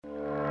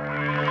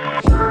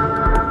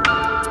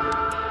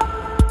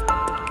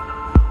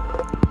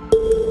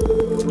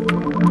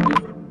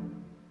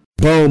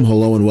Boom.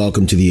 Hello and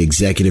welcome to the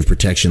Executive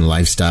Protection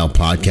Lifestyle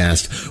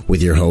Podcast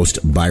with your host,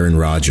 Byron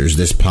Rogers.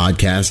 This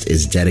podcast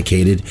is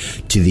dedicated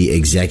to the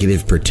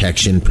executive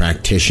protection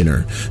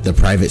practitioner, the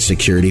private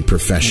security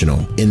professional.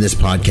 In this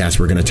podcast,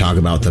 we're going to talk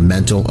about the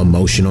mental,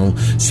 emotional,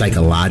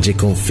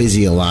 psychological,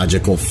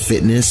 physiological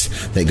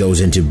fitness that goes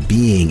into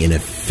being an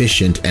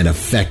efficient and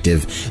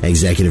effective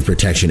executive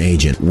protection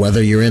agent.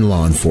 Whether you're in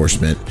law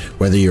enforcement,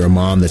 whether you're a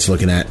mom that's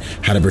looking at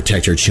how to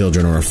protect her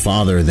children, or a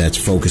father that's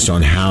focused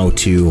on how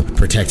to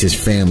protect his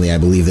family, I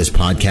believe this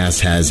podcast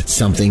has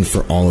something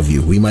for all of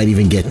you. We might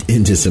even get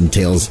into some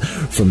tales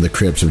from the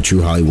crypts of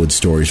true Hollywood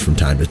stories from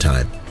time to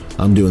time.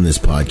 I'm doing this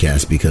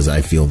podcast because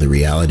I feel the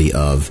reality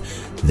of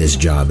this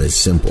job is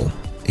simple.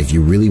 If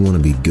you really want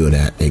to be good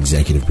at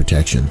executive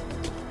protection,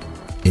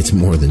 it's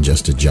more than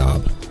just a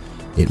job.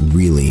 It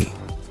really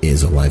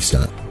is a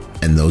lifestyle.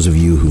 And those of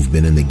you who've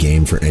been in the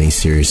game for any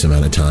serious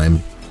amount of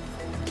time,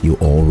 you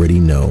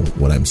already know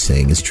what I'm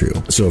saying is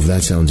true. So if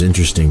that sounds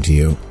interesting to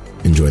you,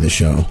 enjoy the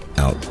show.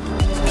 Out.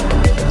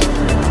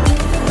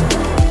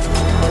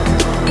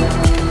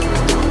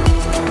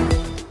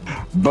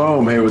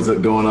 Boom. Hey, what's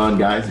up going on,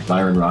 guys?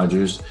 Byron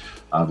Rogers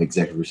of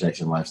Executive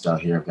Protection Lifestyle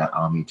here. I've got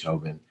Ami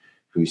Tobin,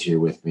 who's here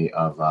with me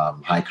of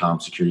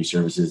HighCom Security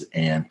Services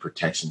and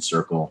Protection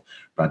Circle.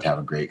 About to have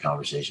a great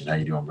conversation. How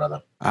you doing,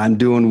 brother? I'm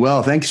doing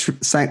well. Thanks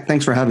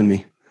for having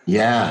me.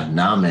 Yeah,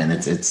 nah, man.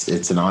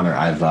 It's an honor.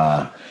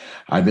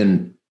 I've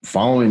been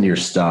following your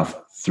stuff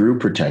through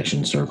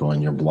Protection Circle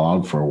and your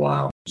blog for a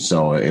while.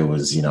 So it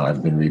was,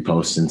 I've been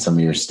reposting some of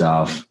your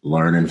stuff,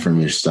 learning from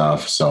your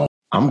stuff. So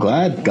I'm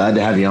glad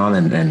to have you on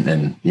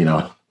and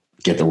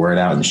get the word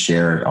out and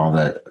share all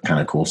the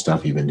kind of cool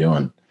stuff you've been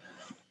doing.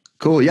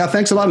 Cool. Yeah.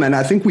 Thanks a lot, man.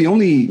 I think we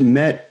only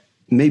met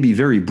maybe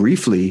very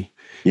briefly.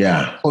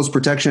 Yeah. Post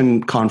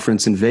Protection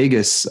Conference in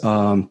Vegas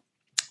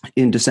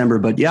in December.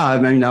 But yeah, I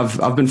mean,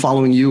 I've been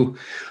following you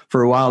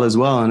for a while as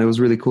well, and it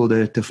was really cool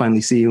to finally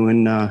see you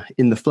in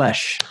the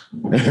flesh.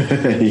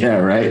 Yeah,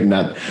 right. And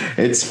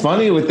it's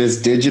funny with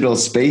this digital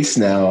space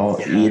now.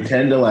 Yeah. You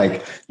tend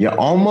to you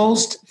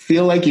almost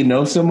feel like you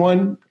know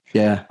someone.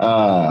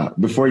 Yeah.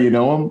 Before you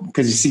know them,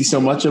 because you see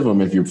so much of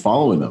them if you're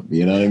following them.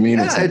 You know what I mean?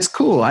 Yeah, it's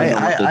cool.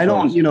 I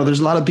don't,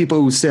 there's a lot of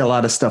people who say a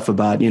lot of stuff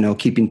about,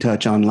 keeping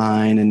touch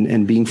online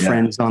and being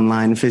friends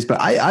online and Facebook.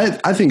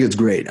 I think it's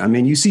great. I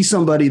mean, you see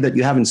somebody that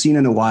you haven't seen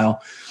in a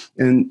while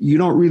and you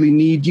don't really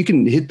you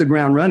can hit the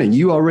ground running.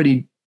 You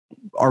already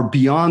are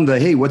beyond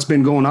hey, what's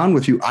been going on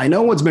with you? I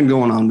know what's been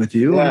going on with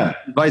you, and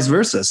vice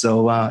versa.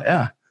 So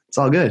it's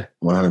all good.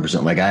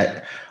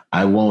 100%.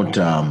 I won't,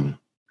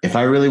 if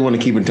I really want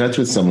to keep in touch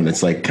with someone,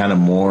 it's kind of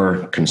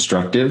more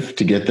constructive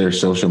to get their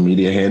social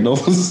media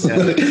handles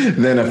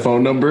than a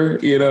phone number.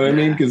 You know what I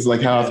mean? Because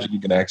how often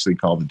you can actually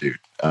call the dude.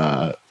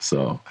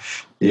 So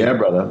yeah,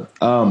 brother.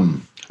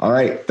 All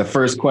right. The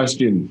first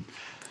question.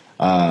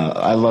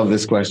 I love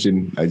this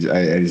question. I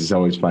just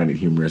always find it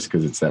humorous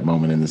because it's that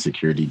moment in the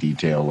security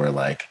detail where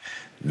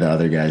the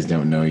other guys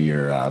don't know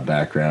your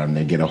background.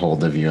 They get a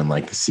hold of you in the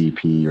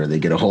CP, or they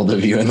get a hold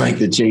of you in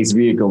the chase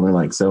vehicle. And they're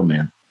like, so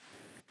man,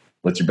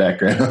 what's your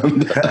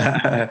background?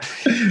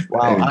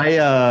 Wow.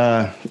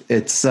 I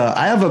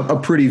have a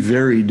pretty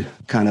varied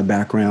kind of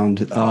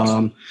background.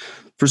 Awesome.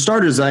 For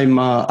starters, I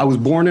was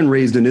born and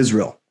raised in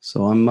Israel.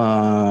 So I'm,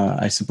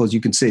 I suppose you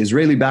could say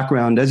Israeli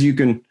background. As you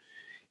can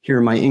hear,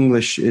 my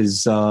English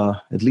is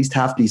at least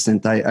half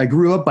decent. I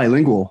grew up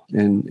bilingual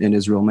in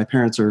Israel. My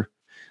parents are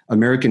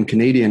American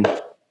Canadian.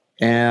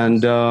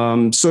 And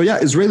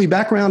Israeli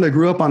background. I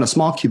grew up on a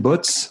small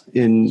kibbutz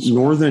in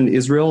northern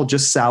Israel,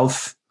 just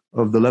south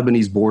of the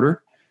Lebanese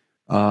border.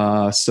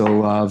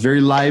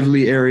 Very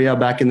lively area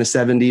back in the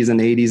 70s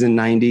and 80s and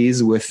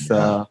 90s with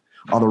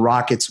all the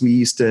rockets we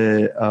used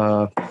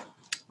to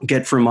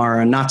get from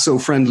our not so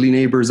friendly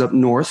neighbors up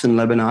north in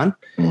Lebanon.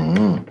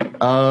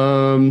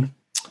 Mm-hmm.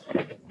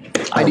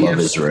 I love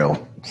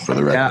Israel, for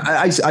the record.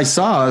 Yeah, I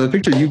saw the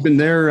picture. You've been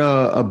there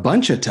a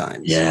bunch of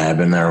times. Yeah, I've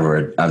been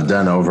there I've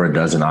done over a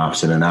dozen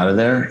ops in and out of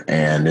there.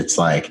 And it's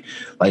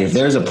if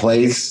there's a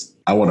place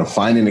I want to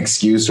find an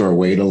excuse or a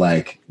way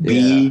to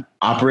be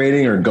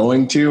operating or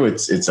going to,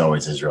 it's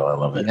always Israel. I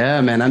love it.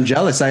 Yeah, man, I'm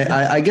jealous.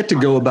 I get to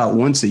go about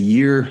once a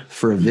year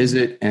for a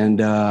visit, and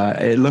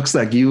it looks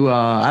like you,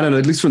 I don't know,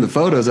 at least from the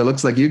photos, it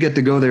looks like you get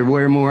to go there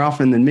way more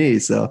often than me.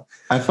 So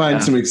I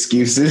find some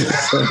excuses,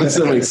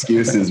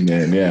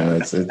 man. Yeah,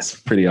 it's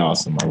pretty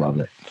awesome. I love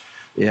it.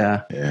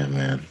 Yeah. Yeah,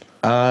 man.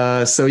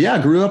 I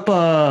grew up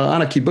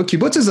on a kibbutz.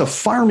 Kibbutz is a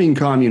farming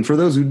commune for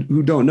those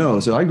who don't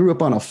know. So I grew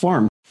up on a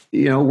farm.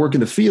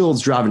 Working the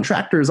fields, driving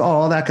tractors,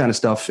 all that kind of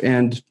stuff.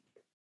 And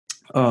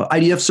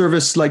IDF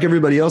service, like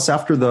everybody else,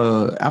 after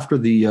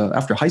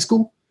high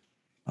school,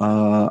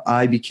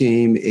 I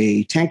became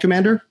a tank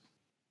commander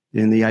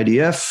in the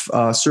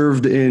IDF.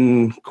 Served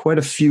in quite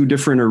a few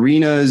different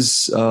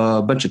arenas,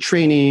 a bunch of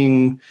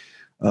training,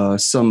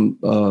 some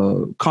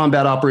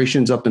combat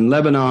operations up in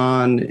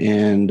Lebanon,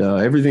 and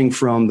everything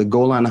from the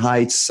Golan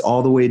Heights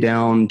all the way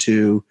down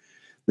to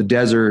the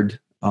desert.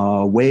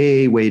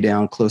 Way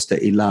down close to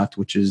Eilat,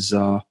 which is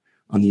on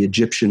the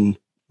Egyptian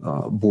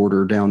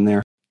border down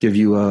there. give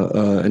you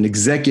an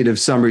executive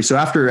summary. So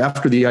after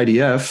the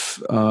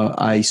IDF,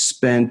 I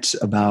spent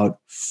about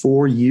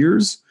 4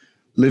 years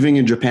living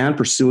in Japan,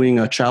 pursuing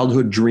a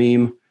childhood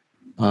dream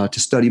to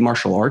study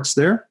martial arts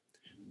there.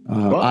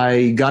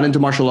 I got into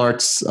martial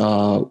arts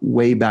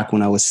way back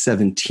when I was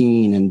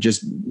 17 and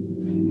just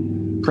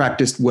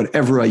practiced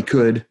whatever I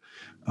could,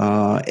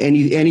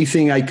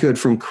 anything I could,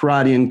 from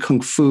karate and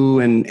kung fu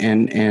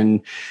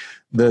and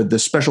the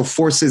special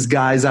forces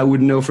guys I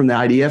would know from the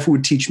IDF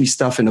would teach me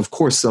stuff. And of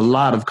course, a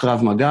lot of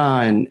Krav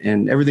Maga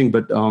and everything.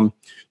 But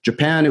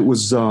Japan, it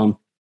was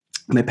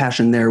my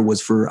passion there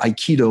was for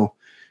Aikido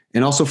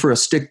and also for a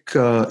stick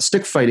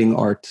fighting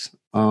art,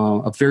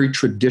 a very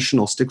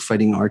traditional stick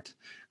fighting art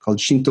called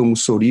Shinto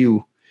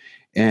Musoryu.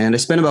 And I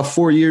spent about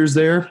 4 years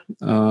there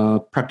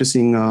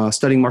practicing,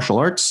 studying martial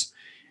arts,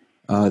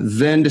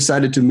 then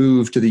decided to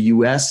move to the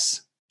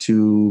US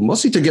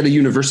mostly to get a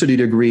university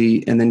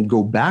degree and then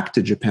go back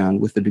to Japan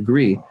with the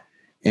degree.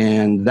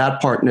 And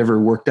that part never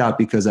worked out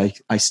because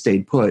I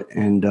stayed put.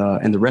 And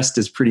the rest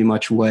is pretty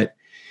much what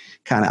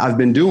kind of I've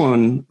been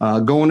doing,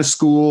 going to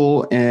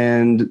school.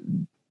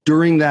 And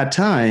during that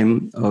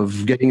time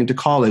of getting into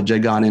college, I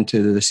got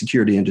into the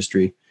security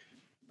industry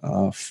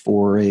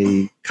for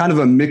a kind of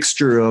a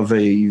mixture of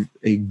a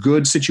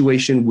good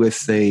situation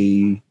with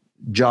a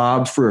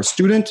job for a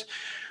student,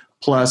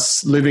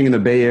 plus living in the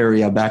Bay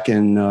Area back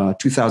in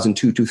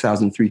 2002,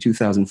 2003,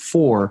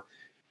 2004.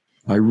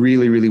 I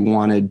really, really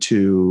wanted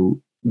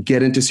to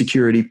get into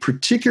security,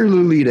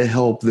 particularly to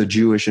help the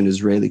Jewish and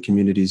Israeli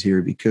communities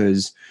here,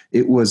 because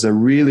it was a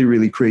really,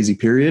 really crazy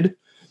period.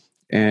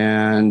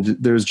 And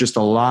there's just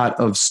a lot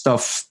of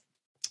stuff,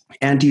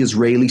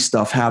 anti-Israeli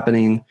stuff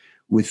happening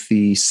with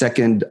the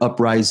second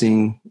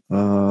uprising,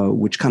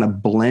 which kind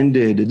of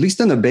blended, at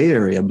least in the Bay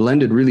Area,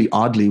 blended really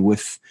oddly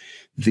with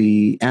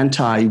the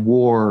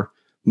anti-war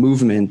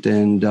movement.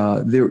 And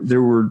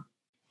there were,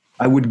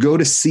 I would go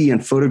to see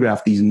and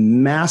photograph these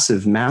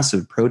massive,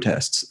 massive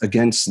protests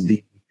against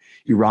the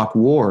Iraq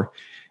war.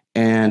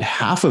 And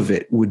half of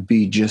it would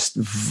be just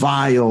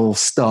vile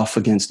stuff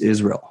against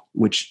Israel,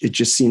 which it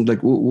just seemed like,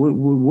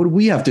 what do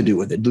we have to do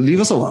with it?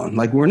 Leave us alone.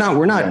 Like we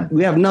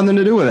have nothing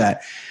to do with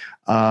that.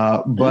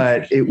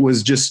 But it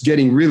was just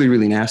getting really,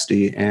 really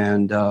nasty.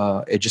 And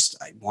I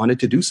wanted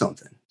to do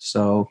something.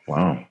 So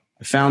wow.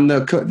 I found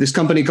this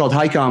company called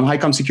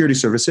HiCom Security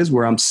Services,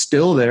 where I'm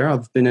still there.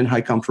 I've been in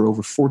HiCom for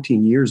over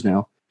 14 years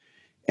now.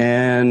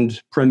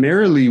 And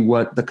primarily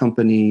what the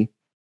company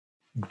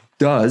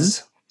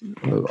does,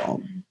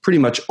 pretty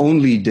much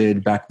only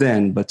did back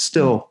then, but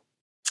still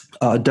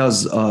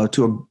does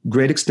to a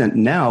great extent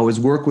now, is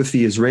work with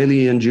the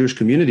Israeli and Jewish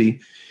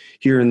community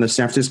here in the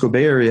San Francisco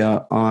Bay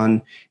Area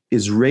on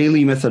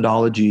Israeli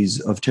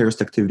methodologies of terrorist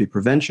activity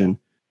prevention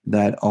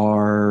that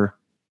are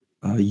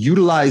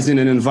utilized in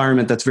an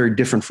environment that's very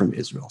different from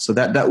Israel. So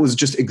that was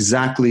just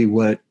exactly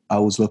what I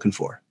was looking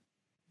for.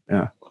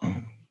 Yeah.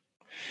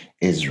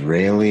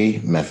 Israeli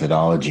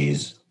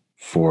methodologies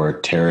for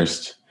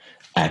terrorist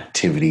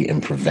activity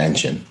and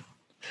prevention.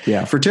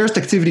 Yeah, for terrorist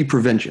activity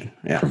prevention.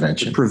 Yeah,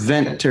 prevention. To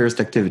prevent terrorist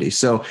activity.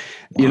 So,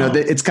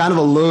 it's kind of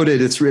a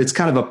loaded, it's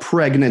kind of a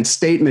pregnant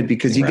statement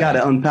because you got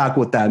to unpack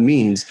what that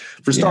means.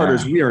 For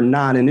starters, we are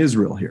not in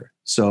Israel here.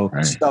 So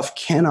stuff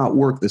cannot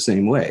work the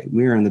same way.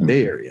 We are in the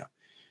Bay Area.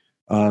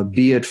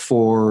 Be it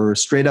for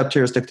straight up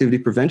terrorist activity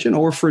prevention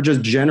or for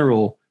just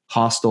general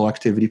hostile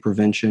activity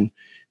prevention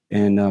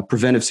and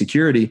preventive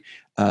security,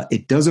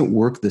 it doesn't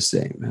work the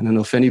same. I don't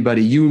know if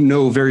anybody,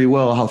 very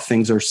well how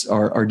things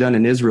are done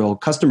in Israel.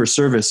 Customer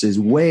service is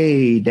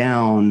way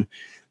down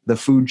the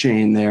food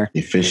chain there.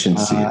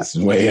 Efficiency is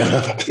way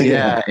up.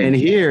 Yeah, and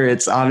here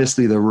it's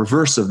obviously the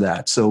reverse of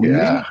that. So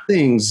many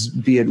things,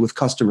 be it with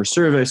customer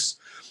service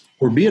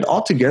or be it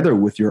altogether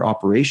with your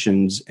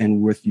operations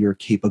and with your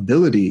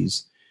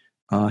capabilities,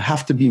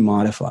 have to be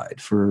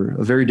modified for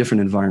a very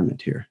different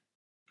environment here.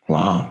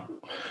 Wow.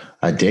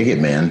 I dig it,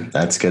 man.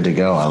 That's good to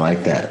go. I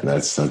like that.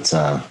 That's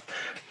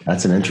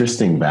an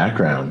interesting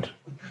background.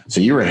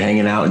 So you were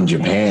hanging out in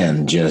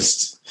Japan,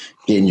 just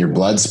getting your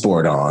blood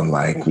sport on,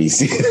 like we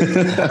see.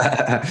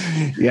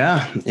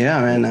 Yeah,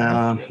 man.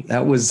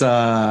 That was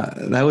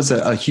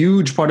a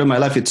huge part of my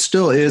life. It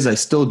still is. I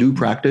still do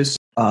practice.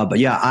 But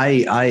yeah,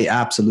 I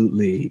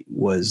absolutely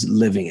was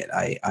living it.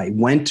 I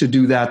went to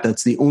do that.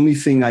 That's the only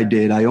thing I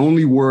did. I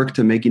only worked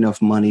to make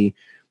enough money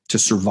to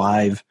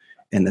survive.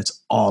 And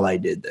that's all I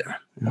did there.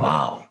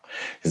 Wow.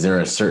 Is there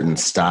a certain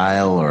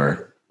style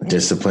or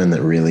discipline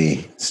that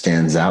really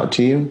stands out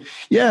to you?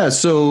 Yeah.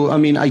 So, I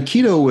mean,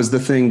 Aikido was the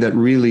thing that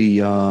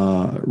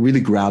really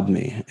grabbed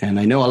me. And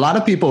I know a lot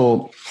of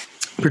people,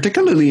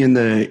 particularly in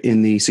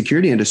the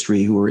security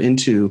industry, who are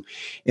into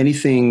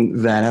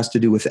anything that has to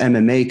do with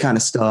MMA kind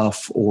of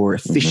stuff or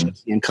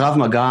efficiency and Krav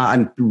Maga.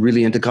 I'm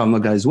really into Krav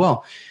Maga as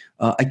well.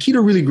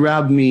 Aikido really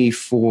grabbed me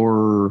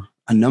for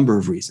a number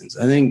of reasons.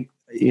 I think,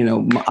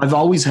 I've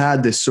always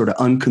had this sort of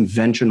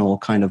unconventional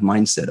kind of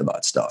mindset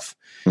about stuff.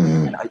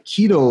 And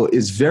Aikido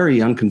is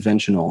very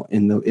unconventional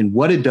in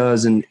what it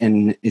does and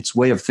its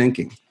way of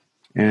thinking.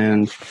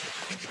 And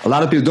a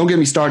lot of people, don't get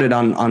me started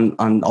on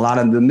a lot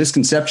of the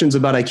misconceptions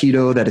about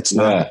Aikido, that it's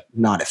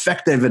not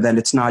effective and that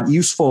it's not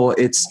useful.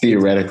 It's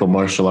theoretical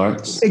martial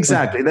arts.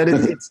 Exactly. That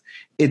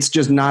it's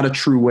just not a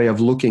true way of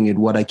looking at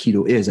what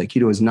Aikido is.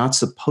 Aikido is not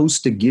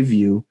supposed to give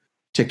you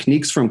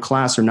techniques from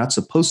class, are not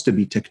supposed to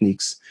be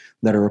techniques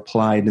that are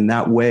applied in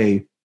that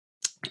way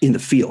in the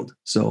field.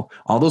 So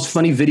all those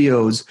funny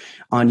videos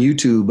on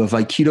YouTube of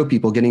Aikido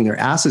people getting their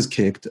asses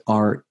kicked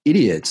are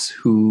idiots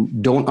who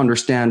don't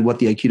understand what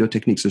the Aikido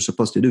techniques are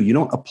supposed to do. You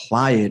don't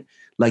apply it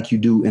like you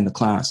do in the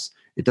class.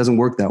 It doesn't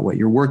work that way.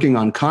 You're working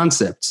on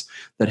concepts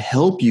that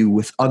help you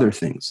with other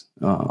things.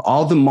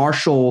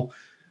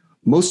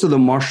 Most of the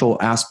martial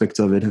aspects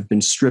of it have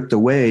been stripped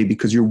away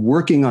because you're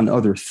working on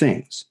other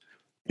things.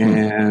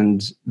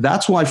 And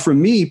that's why, for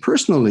me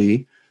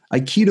personally,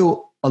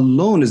 Aikido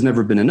alone has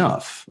never been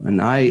enough. And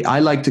I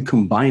like to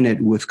combine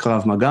it with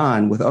Krav Maga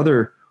and with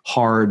other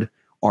hard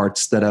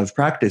arts that I've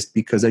practiced,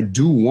 because I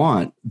do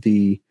want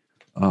the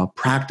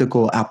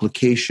practical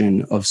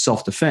application of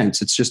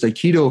self-defense. It's just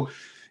Aikido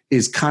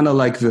is kind of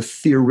like the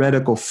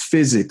theoretical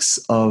physics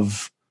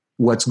of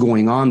what's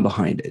going on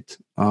behind it.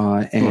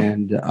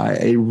 And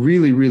it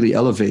really, really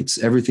elevates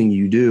everything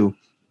you do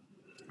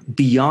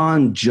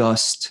beyond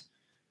just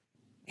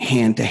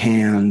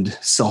hand-to-hand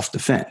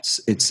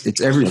self-defense.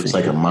 It's everything. So it's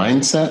like a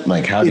mindset.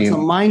 Like it's a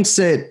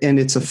mindset, and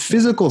it's a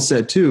physical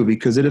set too,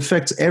 because it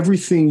affects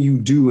everything you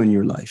do in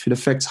your life. It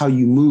affects how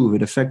you move.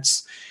 It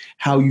affects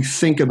how you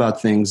think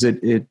about things.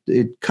 It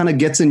kind of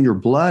gets in your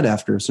blood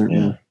after a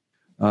certain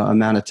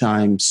amount of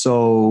time.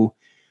 So,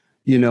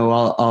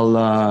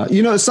 I'll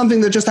it's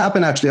something that just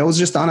happened. Actually, I was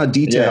just on a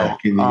detail.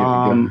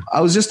 I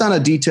was just on a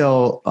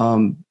detail.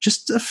 What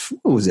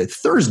was it?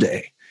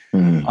 Thursday.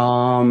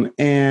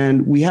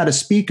 And we had a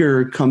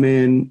speaker come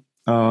in,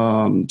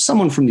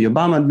 someone from the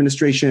Obama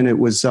administration. It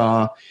was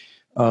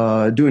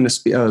doing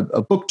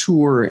a book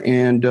tour,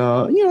 and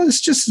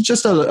it's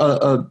just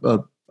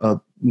a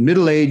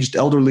middle-aged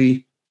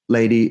elderly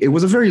lady. It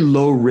was a very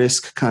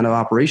low-risk kind of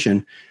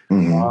operation,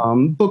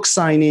 book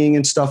signing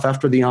and stuff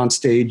after the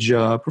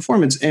onstage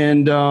performance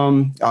and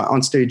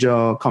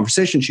onstage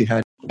conversation she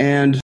had.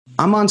 And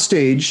I'm on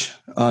stage,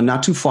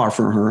 not too far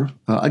from her.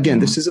 Again,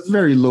 this is a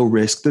very low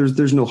risk.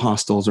 There's no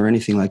hostels or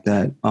anything like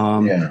that.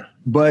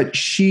 But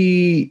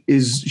she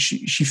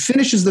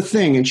finishes the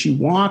thing and she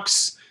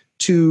walks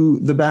to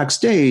the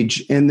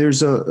backstage, and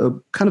there's a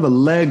kind of a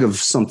leg of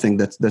something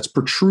that's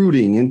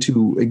protruding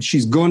into.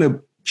 She's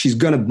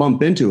gonna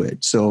bump into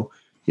it. So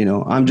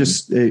I'm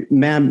just,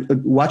 ma'am,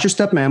 watch your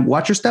step, ma'am.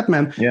 Watch your step,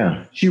 ma'am.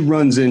 Yeah. She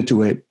runs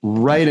into it,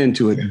 right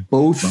into it.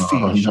 Both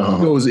feet. She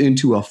goes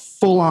into a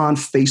full-on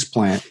face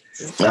plant.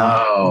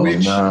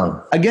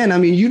 Again, I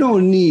mean, you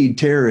don't need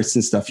terrorists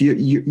and stuff.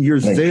 You're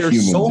like there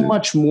so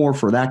much more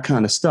for that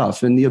kind of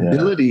stuff, and the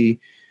ability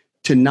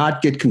to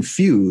not get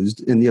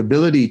confused, and the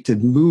ability to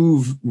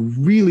move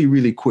really,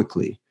 really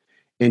quickly,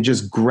 and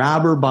just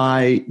grab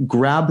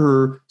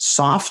her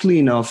softly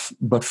enough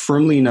but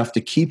firmly enough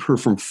to keep her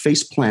from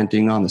face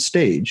planting on the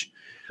stage,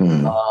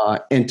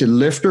 and to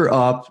lift her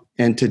up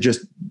and to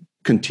just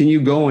continue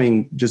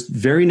going just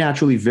very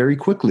naturally, very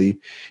quickly,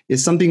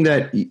 is something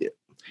that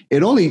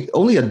it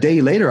only a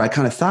day later I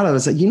kind of thought of. I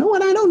was like, you know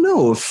what? I don't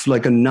know if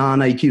like a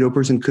non-Aikido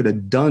person could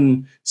have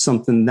done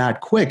something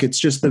that quick. It's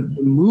just the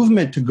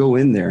movement to go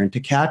in there and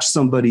to catch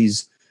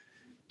somebody's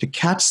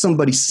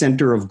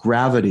center of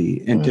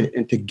gravity,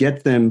 and to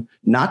get them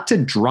not to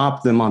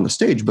drop them on the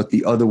stage, but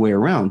the other way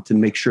around, to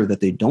make sure that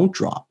they don't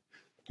drop.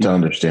 To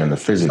understand the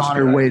physics. On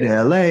her way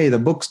to LA, the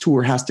books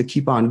tour has to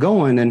keep on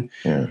going, and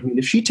I mean,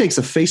 if she takes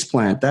a face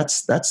plant,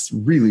 that's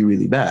really,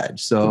 really bad.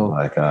 So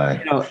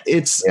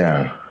it's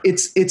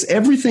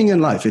everything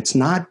in life. It's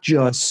not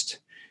just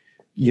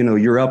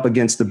you're up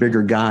against the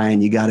bigger guy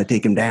and you got to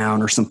take him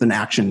down or something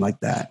action like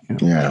that.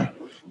 Yeah,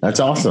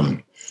 that's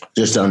awesome.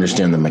 Just to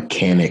understand the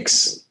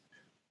mechanics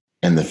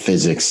and the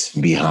physics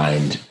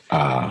behind,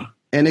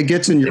 and it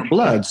gets in your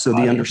blood. So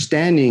the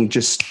understanding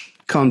just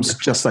comes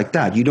just like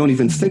that. You don't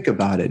even think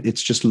about it.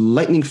 It's just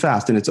lightning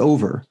fast and it's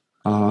over.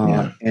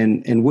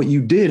 And what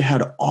you did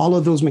had all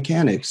of those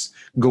mechanics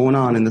going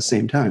on in the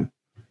same time,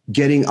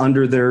 getting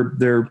under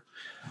their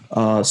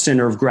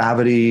center of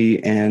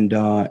gravity, and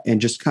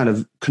just kind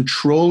of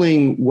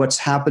controlling what's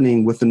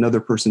happening with another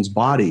person's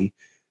body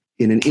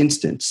in an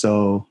instant.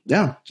 So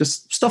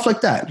just stuff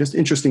like that, just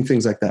interesting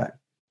things like that.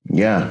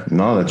 Yeah,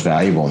 no, that's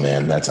valuable,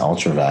 man. That's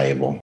ultra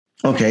valuable.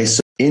 Okay. So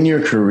in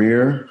your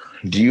career,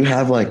 do you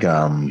have like,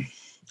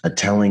 a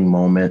telling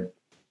moment,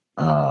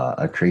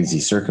 a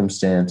crazy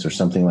circumstance or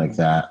something like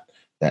that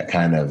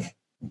kind of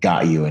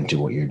got you into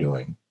what you're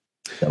doing?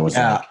 That was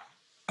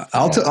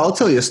I'll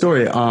tell you a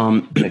story.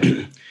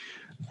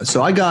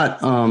 So I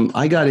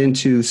got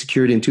into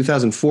security in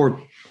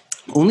 2004,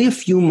 only a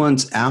few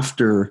months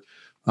after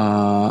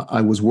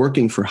I was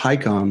working for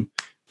HICOM.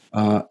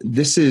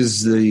 This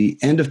is the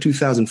end of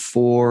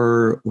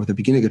 2004 or the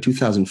beginning of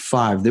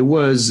 2005. There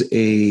was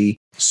a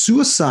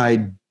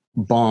suicide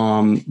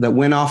bomb that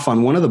went off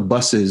on one of the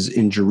buses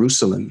in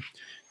Jerusalem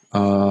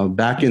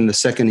back in the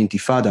Second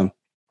Intifada.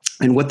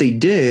 And what they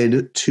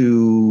did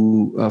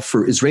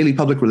for Israeli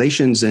public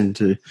relations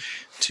and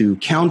to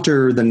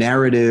counter the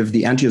narrative,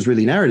 the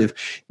anti-Israeli narrative,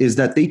 is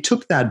that they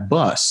took that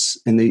bus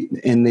and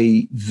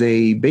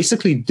they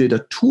basically did a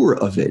tour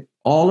of it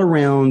all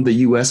around the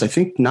U.S. I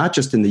think not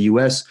just in the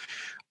U.S.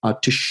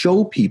 To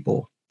show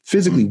people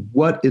physically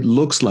what it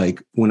looks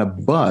like when a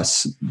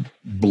bus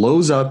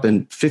blows up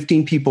and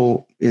 15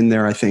 people in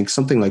there. I think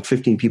something like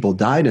 15 people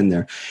died in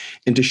there,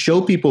 and to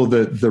show people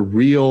the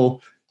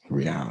real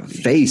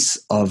reality face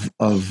of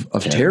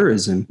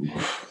terrorism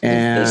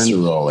and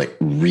visceral, like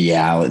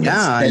reality.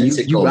 Yeah,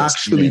 you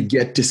actually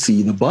get to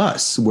see the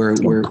bus where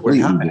it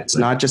happened. It's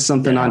not just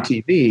something on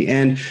TV.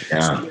 And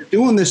so they're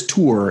doing this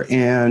tour,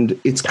 and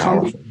it's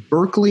come from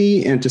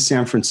Berkeley and to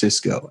San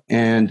Francisco.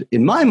 And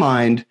in my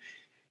mind,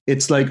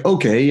 it's like,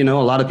 okay, a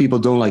lot of people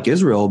don't like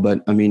Israel,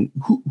 but I mean,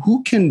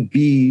 who can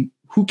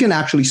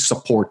actually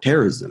support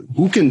terrorism?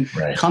 Who can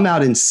come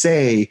out and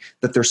say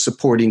that they're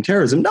supporting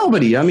terrorism?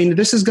 Nobody. I mean,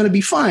 this is going to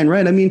be fine,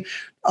 right? I mean,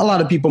 a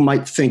lot of people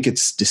might think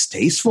it's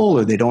distasteful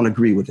or they don't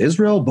agree with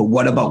Israel, but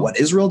what about what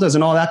Israel does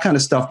and all that kind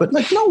of stuff? But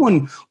like, no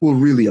one will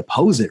really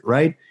oppose it,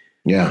 right?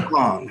 Yeah.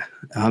 Wrong.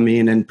 I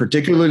mean, and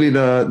particularly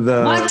the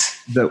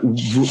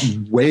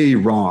way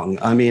wrong.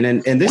 I mean,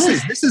 and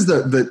this is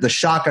the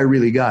shock I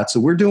really got. So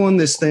we're doing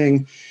this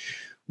thing.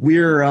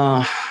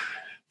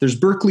 There's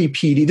Berkeley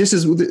PD. This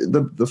is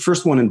the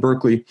first one in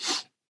Berkeley.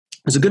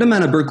 There's a good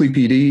amount of Berkeley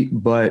PD,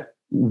 but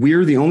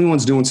we're the only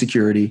ones doing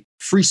security.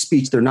 Free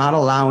speech. They're not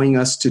allowing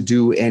us to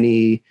do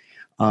any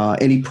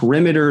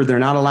perimeter. They're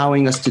not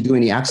allowing us to do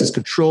any access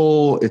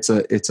control. It's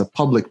a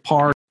public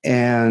park,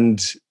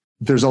 and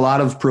there's a lot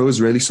of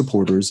pro-Israeli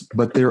supporters,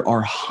 but there are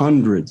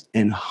hundreds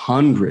and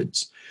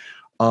hundreds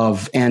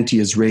of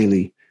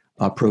anti-Israeli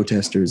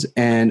protesters.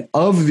 And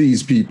of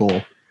these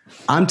people,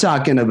 I'm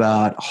talking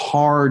about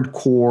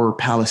hardcore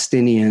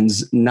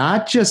Palestinians,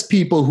 not just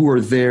people who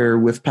are there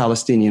with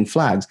Palestinian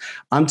flags.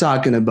 I'm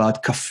talking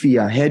about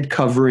kafia, head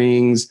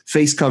coverings,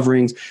 face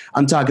coverings.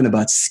 I'm talking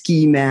about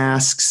ski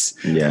masks.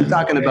 I'm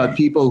talking about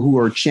people who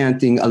are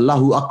chanting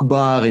Allahu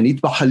Akbar and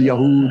Itbah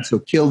al-Yahud, so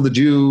kill the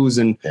Jews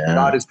and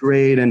God is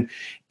great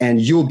and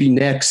you'll be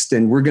next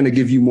and we're going to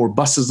give you more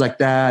buses like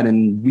that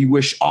and we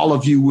wish all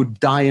of you would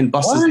die in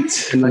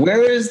buses. What? Like,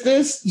 where is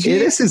this?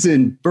 This is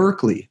in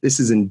Berkeley. This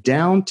is in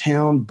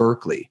downtown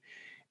Berkeley.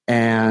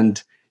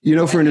 And,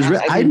 for an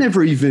Israeli, I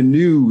never even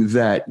knew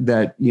that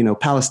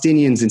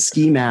Palestinians in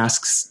ski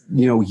masks,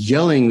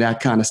 yelling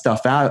that kind of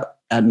stuff out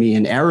at me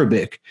in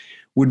Arabic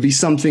would be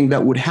something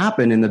that would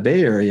happen in the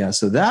Bay Area.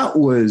 So that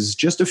was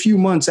just a few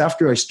months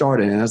after I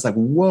started. And I was like,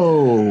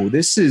 whoa,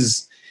 this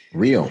is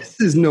real.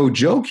 This is no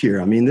joke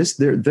here. I mean,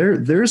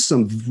 there's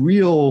some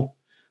real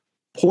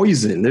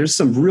poison. There's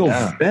some real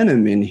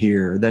venom in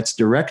here that's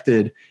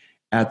directed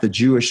at the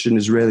Jewish and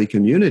Israeli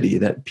community,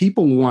 that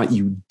people want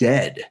you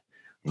dead.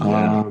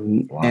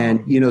 And,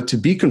 to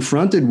be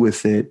confronted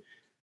with it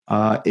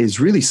is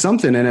really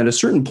something. And at a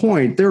certain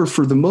point, they're,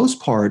 for the most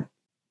part,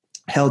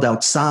 held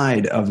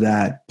outside of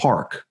that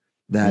park,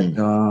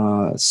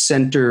 that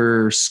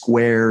center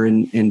square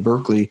in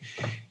Berkeley.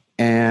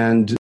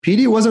 And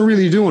PD wasn't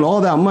really doing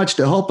all that much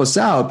to help us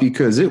out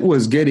because it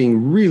was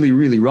getting really,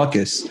 really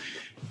ruckus.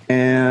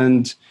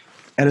 And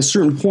at a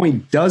certain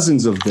point,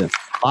 dozens of them,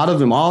 a lot of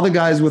them, all the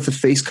guys with the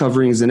face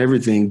coverings and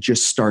everything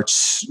just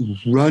starts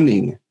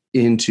running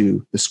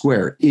into the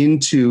square,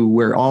 into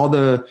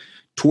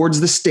towards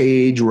the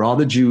stage where all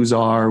the Jews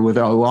are,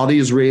 where all the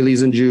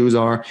Israelis and Jews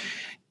are.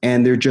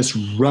 And they're just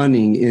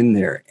running in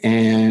there.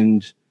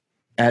 And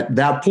at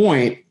that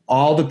point,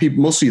 all the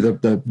people, mostly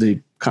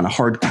the kind of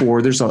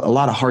hardcore, there's a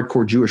lot of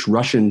hardcore Jewish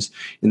Russians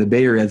in the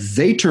Bay Area.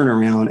 They turn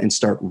around and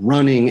start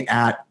running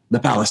at the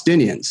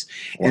Palestinians.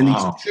 Wow. And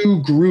these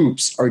two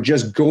groups are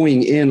just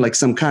going in like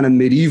some kind of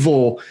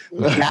medieval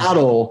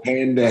battle.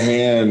 Hand to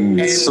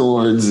hand,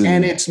 swords.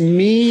 And it's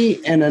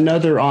me and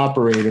another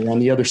operator on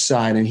the other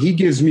side. And he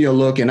gives me a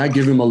look and I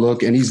give him a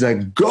look and he's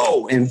like,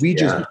 go. And we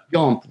just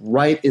jump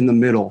right in the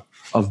middle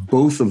of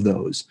both of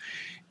those.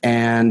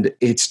 And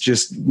it's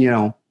just,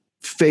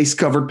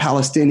 face-covered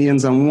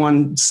Palestinians on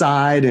one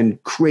side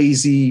and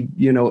crazy,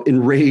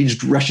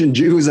 enraged Russian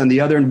Jews on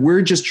the other. And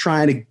we're just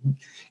trying to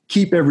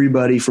keep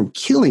everybody from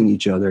killing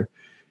each other.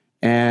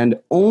 And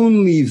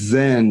only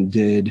then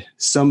did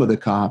some of the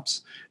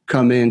cops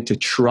come in to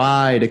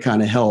try to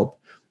kind of help.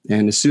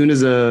 And as soon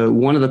as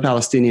one of the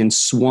Palestinians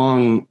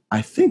swung,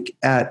 I think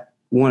at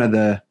one of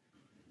the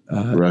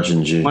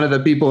Russian Jews, one of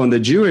the people on the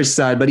Jewish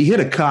side, but he hit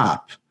a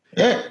cop.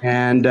 Yeah.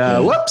 And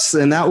whoops,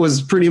 and that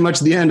was pretty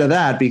much the end of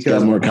that because it's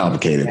got more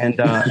complicated. And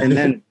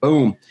then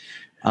boom.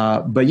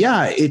 But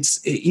yeah,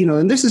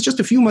 and this is just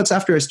a few months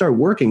after I started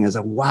working. I was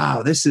like,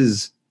 wow, this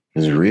is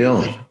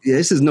real.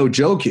 This is no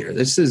joke here.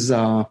 This is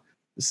some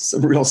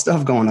real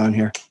stuff going on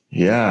here.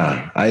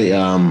 Yeah,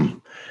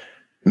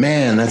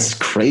 man, that's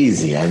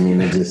crazy. I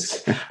mean,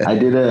 I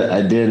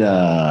did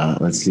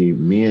let's see,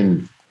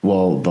 the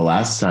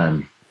last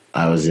time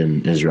I was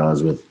in Israel, I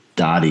was with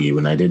Dadi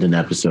when I did an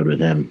episode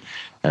with him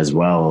as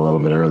well a little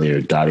bit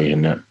earlier, Dadi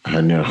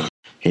Hanuch.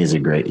 He's a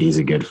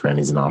good friend.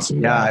 He's an awesome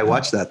guy. I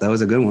watched that. That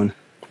was a good one.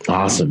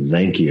 Awesome.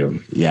 Thank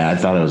you. Yeah, I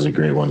thought it was a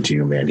great one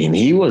too, man. And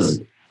he was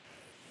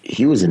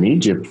in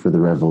Egypt for the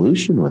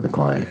revolution with a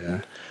client.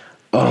 Yeah.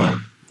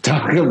 Oh,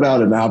 talk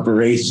about an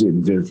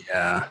operation just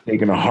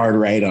taking a hard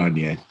right on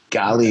you.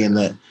 Golly,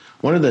 and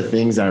one of the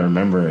things I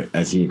remember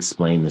as he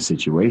explained the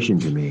situation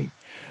to me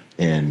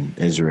in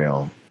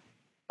Israel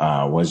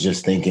was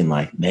just thinking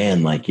like,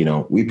 man, like, you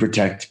know, we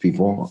protect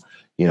people.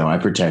 You know, I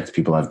protect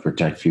people. I've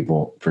protected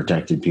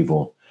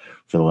people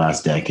for the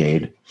last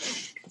decade.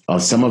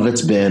 Some of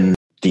it's been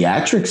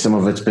theatrics. Some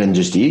of it's been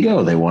just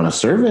ego. They want a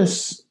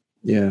service.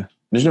 Yeah.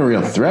 There's no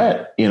real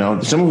threat. You know,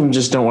 some of them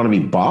just don't want to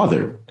be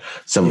bothered.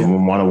 Some of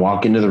them want to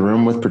walk into the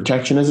room with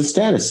protection as a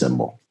status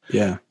symbol.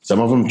 Yeah. Some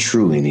of them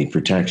truly need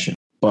protection.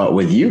 But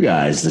with you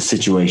guys, the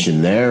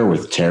situation there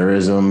with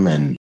terrorism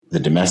and the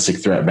domestic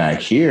threat back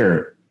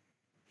here,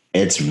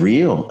 it's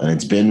real and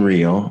it's been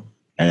real.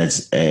 And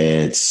it's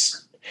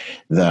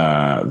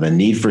the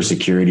need for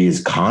security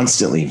is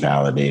constantly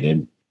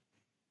validated.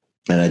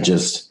 And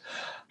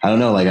I don't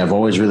know, like I've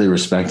always really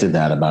respected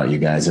that about you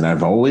guys. And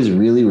I've always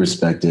really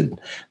respected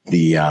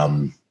the,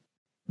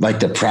 like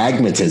the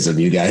pragmatism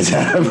you guys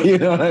have, you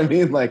know what I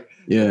mean? Like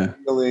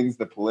feelings,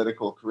 the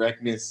political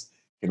correctness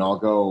can all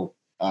go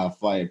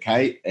fly a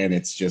kite. And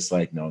it's just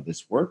like, no,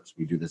 this works.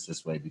 We do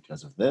this way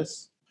because of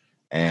this.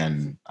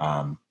 And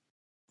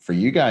for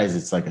you guys,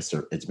 it's like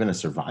it's been a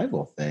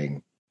survival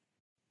thing.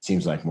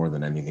 Seems like more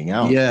than anything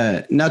else.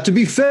 Yeah. Now, to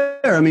be fair,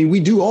 I mean, we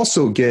do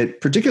also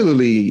get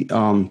particularly,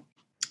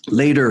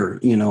 later,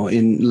 you know,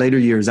 in later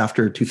years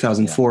after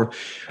 2004,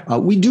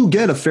 we do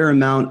get a fair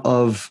amount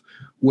of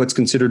what's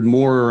considered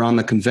more on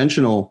the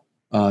conventional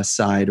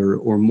side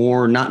or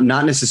more not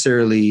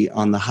necessarily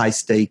on the high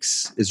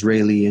stakes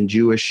Israeli and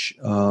Jewish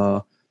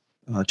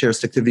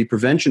terrorist activity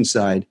prevention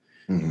side.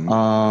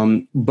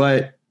 Mm-hmm.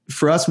 But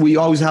for us, we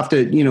always have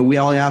to, you know, we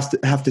all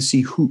have to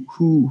see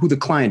who the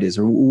client is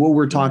or what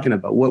we're talking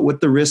about, what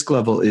the risk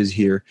level is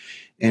here.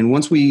 And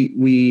once we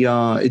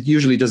it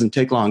usually doesn't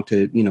take long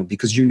to, you know,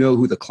 because you know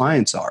who the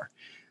clients are,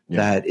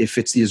 that if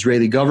it's the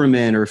Israeli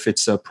government or if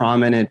it's a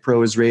prominent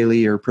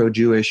pro-Israeli or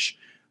pro-Jewish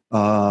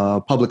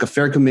public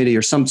affair committee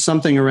or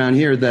something around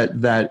here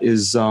that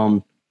is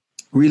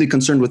really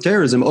concerned with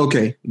terrorism,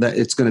 okay, that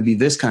it's going to be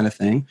this kind of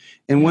thing.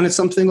 And when it's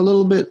something a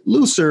little bit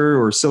looser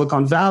or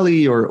Silicon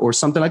Valley or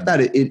something like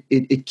that,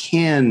 it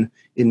can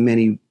in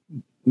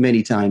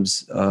many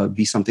times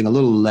be something a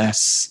little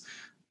less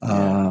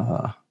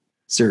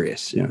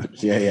serious. Yeah,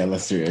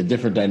 less serious, a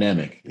different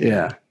dynamic.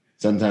 Yeah.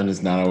 Sometimes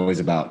it's not always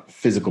about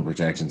physical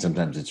protection.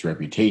 Sometimes it's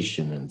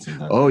reputation. And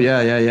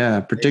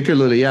sometimes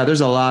particularly,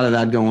 there's a lot of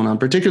that going on,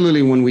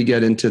 particularly when we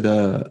get into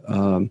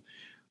the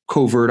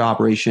covert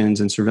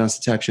operations and surveillance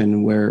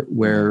detection where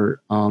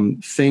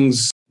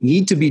things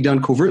need to be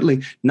done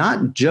covertly,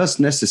 not just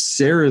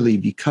necessarily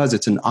because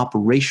it's an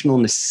operational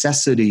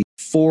necessity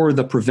for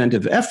the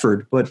preventive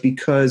effort, but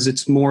because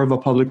it's more of a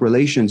public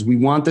relations. We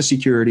want the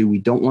security. We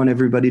don't want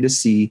everybody to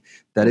see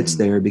that it's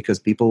there because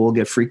people will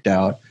get freaked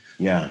out.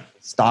 Yeah.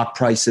 Stock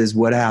prices,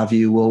 what have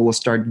you, will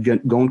start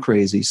going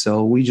crazy.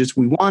 So we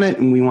want it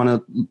and we want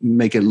to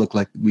make it look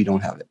like we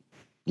don't have it.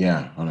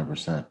 Yeah,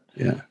 100%.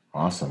 Yeah.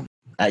 Awesome.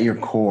 At your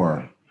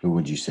core, who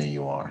would you say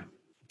you are?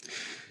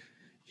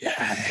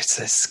 Yeah,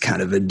 it's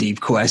kind of a deep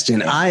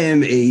question. I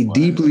am a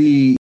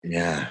deeply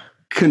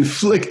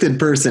conflicted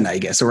person, I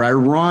guess, or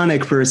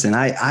ironic person.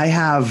 I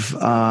have,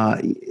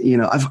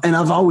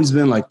 I've always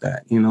been like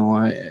that. You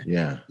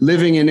know,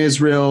 living in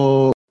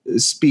Israel,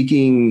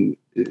 speaking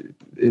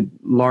a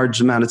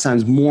large amount of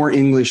times more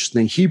English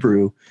than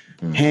Hebrew,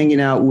 hanging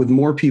out with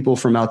more people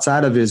from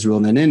outside of Israel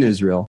than in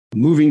Israel,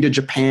 moving to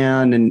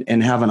Japan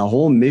and having a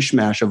whole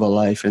mishmash of a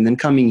life, and then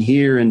coming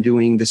here and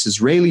doing this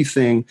Israeli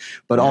thing,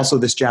 but also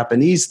this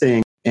Japanese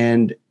thing.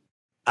 And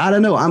I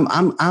don't know,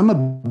 I'm a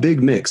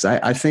big mix.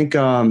 I think,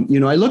 I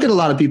look at a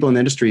lot of people in the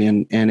industry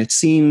and it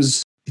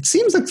seems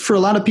like for a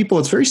lot of people,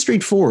 it's very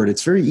straightforward.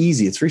 It's very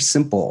easy. It's very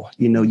simple.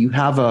 You know, you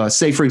have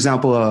say, for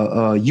example,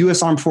 a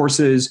U.S. Armed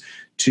Forces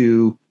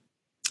to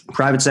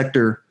private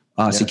sector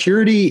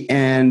security.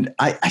 And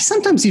I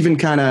sometimes even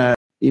kind of,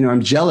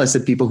 I'm jealous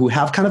at people who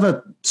have kind of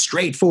a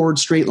straightforward,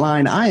 straight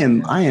line. I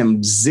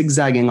am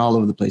zigzagging all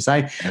over the place.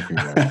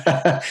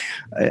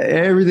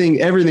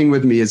 Everything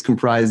with me is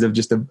comprised of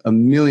just a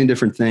million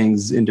different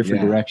things in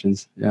different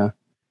directions. Yeah.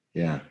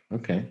 Yeah.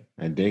 Okay.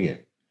 I dig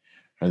it.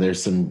 Are there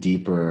some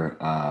deeper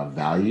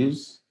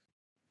values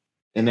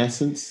in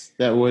essence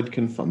that would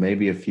confirm,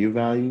 maybe a few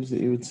values that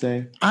you would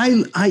say?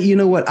 You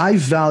know what? I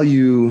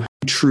value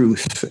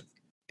truth.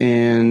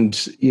 And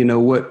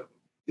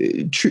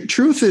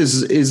truth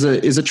is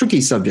a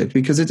tricky subject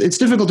because it's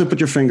difficult to put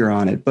your finger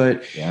on it.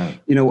 But,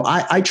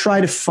 I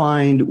try to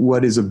find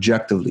what is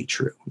objectively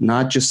true,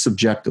 not just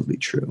subjectively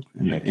true.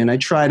 And I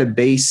try to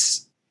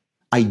base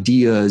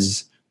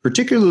ideas,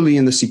 particularly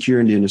in the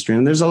security industry.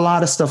 And there's a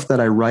lot of stuff that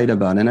I write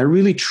about. And I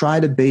really try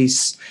to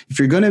base, if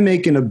you're going to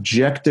make an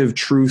objective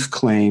truth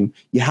claim,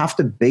 you have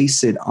to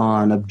base it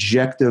on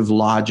objective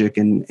logic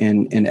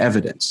and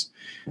evidence.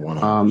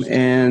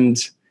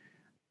 And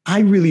I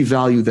really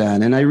value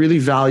that. And I really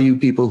value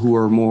people who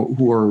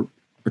are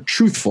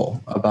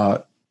truthful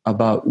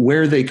about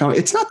where they come.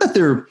 It's not that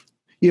they're,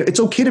 it's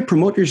okay to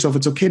promote yourself.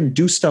 It's okay to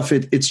do stuff.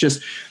 It's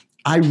just,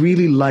 I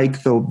really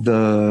like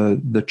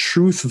the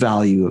truth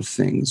value of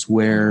things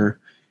where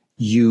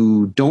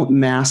you don't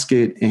mask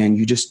it and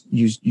you just,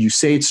 you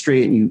say it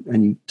straight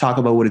and you talk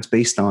about what it's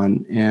based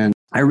on. And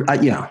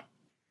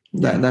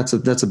that's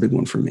a big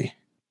one for me.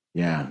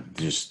 Yeah.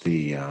 Just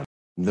the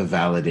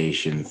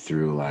validation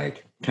through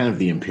like kind of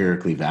the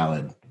empirically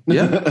valid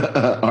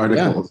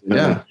articles.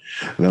 Yeah.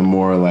 The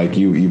more like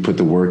you put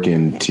the work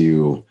in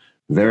to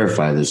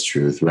verify this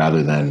truth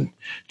rather than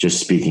just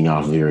speaking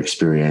off of your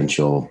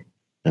experiential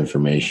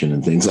information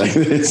and things like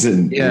this.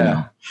 And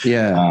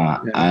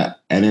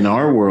and in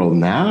our world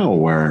now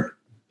where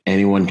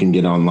anyone can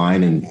get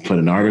online and put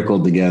an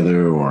article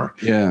together or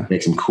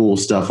make some cool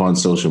stuff on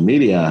social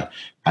media,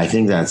 I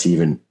think that's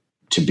even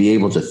to be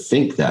able to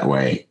think that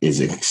way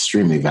is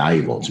extremely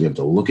valuable, to be able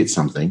to look at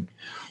something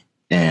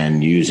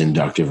and use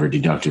inductive or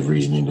deductive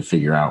reasoning to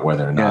figure out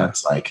whether or not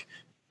it's like,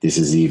 this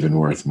is even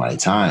worth my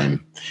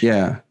time.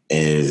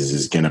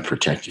 Is going to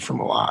protect you from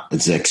a lot.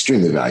 It's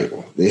extremely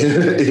valuable.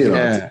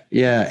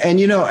 Yeah.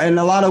 And, and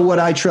a lot of what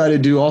I try to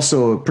do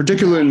also,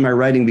 particularly in my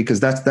writing, because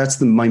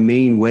that's my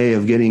main way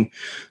of getting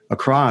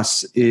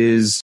across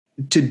is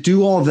to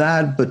do all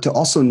that, but to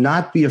also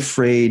not be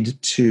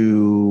afraid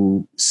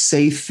to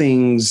say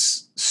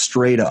things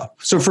straight up.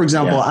 So for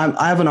example,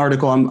 I have an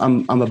article,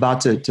 I'm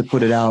about to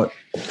put it out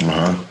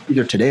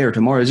either today or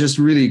tomorrow. It's just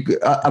really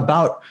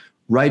about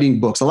writing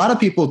books. A lot of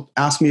people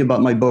ask me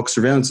about my book,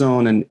 Surveillance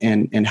Zone,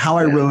 and how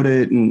I wrote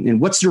it and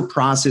what's your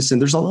process.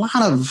 And there's a lot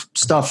of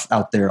stuff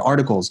out there,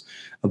 articles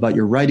about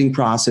your writing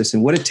process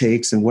and what it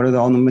takes and what are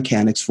all the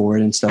mechanics for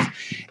it and stuff.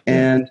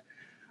 And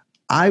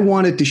I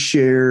wanted to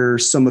share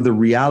some of the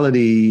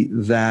reality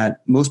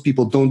that most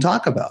people don't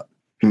talk about.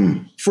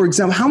 For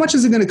example, how much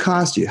is it going to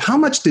cost you? How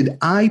much did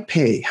I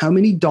pay? How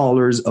many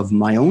dollars of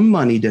my own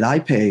money did I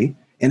pay?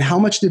 And how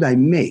much did I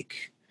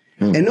make?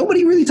 And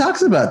nobody really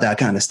talks about that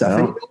kind of stuff. No.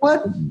 And you know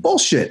what?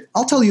 Bullshit.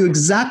 I'll tell you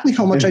exactly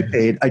how much I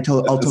paid.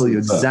 I'll tell you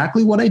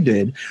exactly what I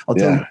did. I'll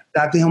tell you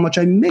exactly how much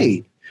I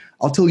made.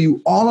 I'll tell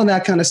you all of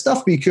that kind of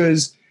stuff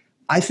because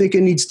I think it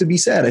needs to be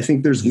said. I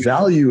think there's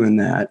value in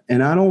that.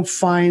 And I don't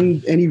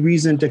find any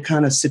reason to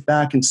kind of sit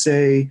back and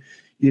say,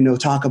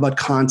 talk about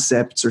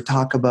concepts or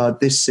talk about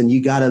this and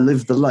you got to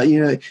live the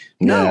life.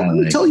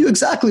 I'll tell you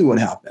exactly what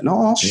happened.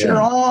 I'll share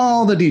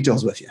all the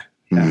details with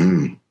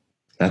you.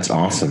 That's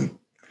awesome.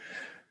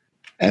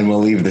 And we'll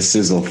leave the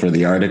sizzle for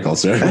the article,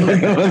 so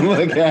everyone can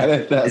look at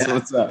it. That's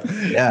what's up.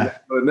 Yeah.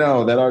 But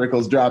no, that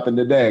article's dropping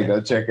today.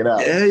 Go check it out.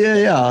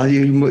 Yeah.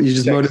 You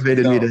just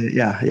motivated me to.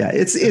 Yeah.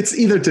 It's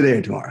either today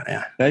or tomorrow.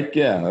 Yeah. Heck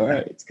yeah! All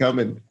right, it's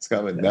coming.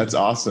 That's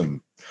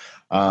awesome.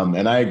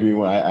 And I agree.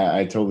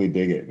 I totally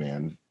dig it,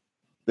 man.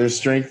 There's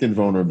strength in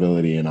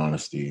vulnerability and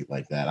honesty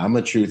like that. I'm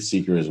a truth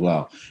seeker as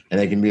well,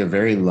 and it can be a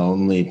very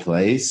lonely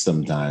place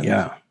sometimes.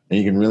 Yeah. And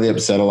you can really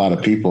upset a lot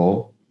of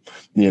people.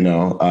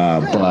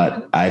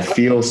 But I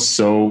feel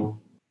so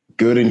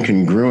good and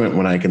congruent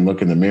when I can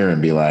look in the mirror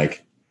and be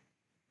like,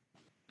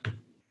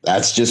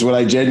 that's just what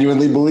I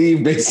genuinely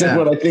believe based on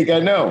what I think I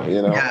know,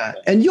 Yeah.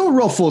 And you'll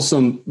ruffle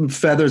some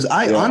feathers.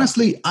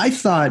 Honestly, I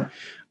thought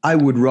I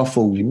would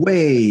ruffle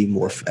way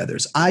more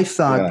feathers. I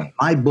thought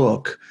my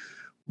book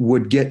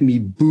would get me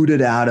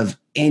booted out of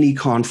any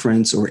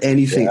conference or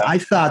anything. I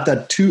thought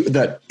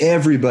that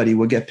everybody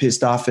would get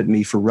pissed off at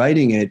me for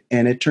writing it.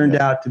 And it turned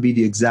out to be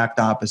the exact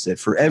opposite.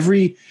 For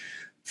every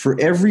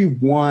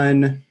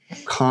one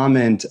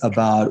comment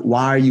about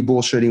why are you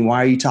bullshitting? Why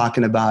are you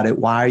talking about it?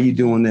 Why are you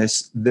doing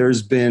this?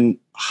 There's been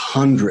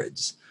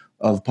hundreds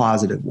of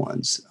positive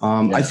ones.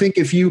 I think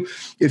if you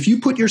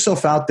put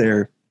yourself out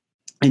there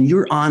and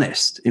you're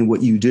honest in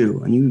what you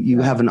do and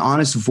you have an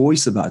honest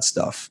voice about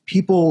stuff,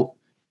 people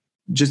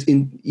just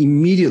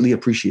immediately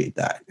appreciate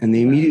that and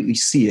they immediately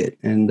see it.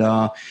 And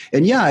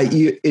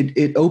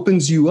it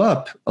opens you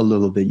up a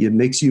little bit. It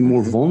makes you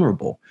more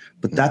vulnerable,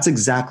 but that's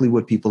exactly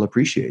what people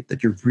appreciate,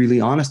 that you're really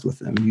honest with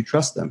them and you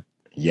trust them.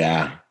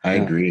 Yeah, I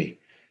agree.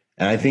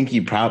 And I think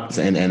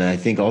and I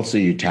think also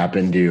you tap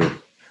into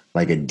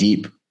like a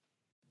deep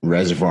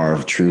reservoir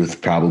of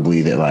truth,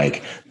 probably that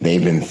like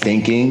they've been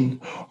thinking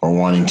or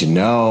wanting to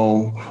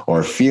know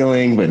or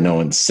feeling, but no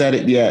one said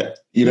it yet.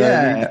 You know what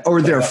I mean?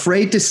 Or they're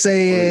afraid to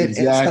say it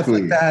and stuff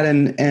like that.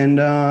 And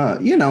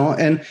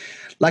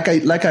like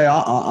I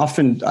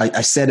often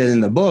said it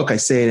in the book, I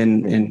say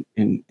it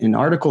in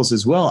articles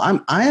as well.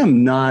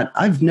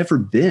 I've never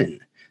been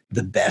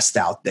the best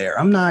out there.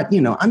 I'm not,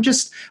 I'm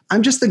just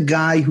a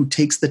guy who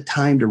takes the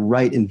time to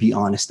write and be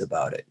honest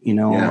about it.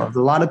 A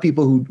lot of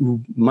people who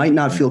might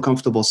not feel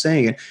comfortable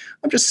saying it.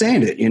 I'm just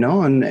saying it,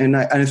 and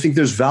I think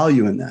there's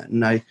value in that.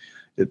 And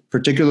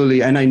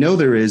I know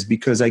there is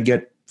because I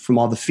get from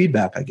all the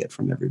feedback I get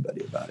from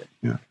everybody about it.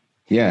 Yeah.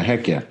 Yeah.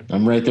 Heck yeah.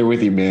 I'm right there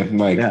with you, man.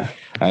 Like,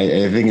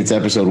 I think it's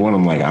episode 1.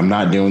 I'm like, I'm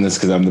not doing this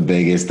because I'm the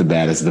biggest, the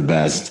baddest, the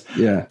best.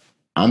 Yeah.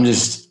 I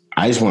just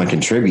want to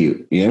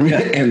contribute,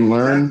 and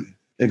learn.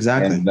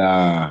 Exactly.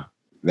 And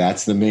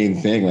that's the main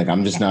thing. Like,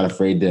 I'm just not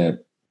afraid to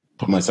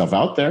put myself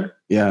out there.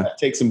 Yeah.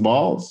 Take some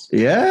balls.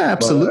 Yeah,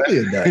 absolutely.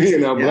 It does. You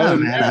know, yeah,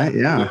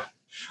 man.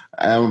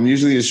 I'm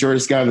usually the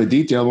shortest guy in the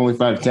detail. I'm only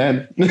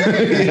 5'10", you know what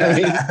I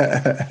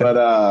mean?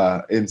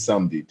 But in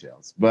some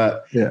details.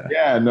 But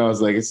yeah, no,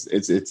 it's like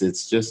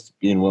it's just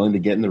being willing to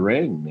get in the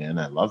ring, man.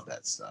 I love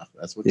that stuff.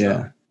 That's what's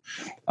up.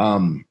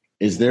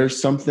 Is there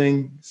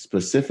something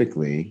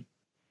specifically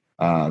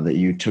that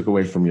you took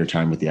away from your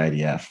time with the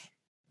IDF?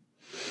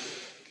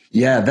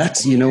 Yeah,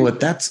 that's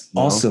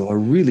also a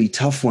really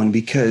tough one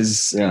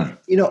because,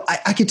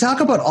 I could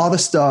talk about all the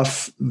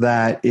stuff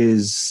that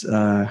is,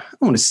 I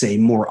want to say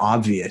more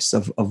obvious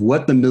of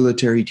what the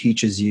military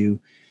teaches you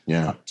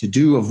to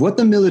do, of what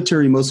the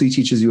military mostly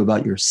teaches you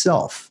about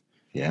yourself.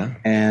 Yeah.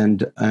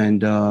 And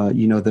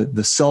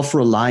the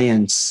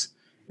self-reliance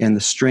and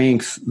the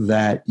strength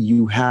that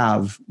you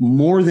have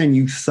more than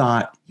you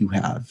thought you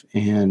have.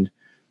 And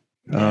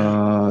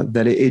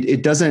that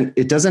it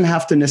doesn't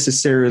have to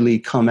necessarily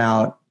come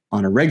out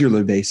on a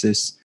regular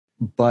basis,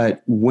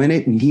 but when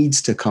it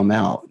needs to come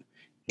out,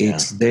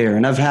 it's there.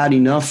 And I've had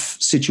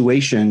enough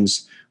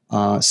situations,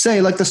 say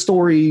like the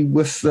story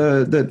with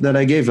that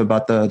I gave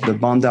about the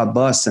bombed out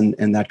bus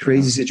and that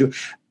crazy situation.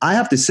 I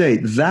have to say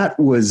that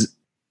was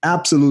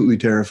absolutely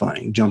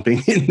terrifying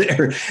jumping in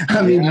there.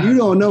 I mean, you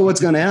don't know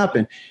what's going to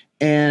happen.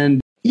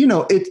 And,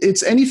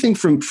 it's anything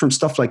from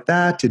stuff like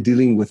that to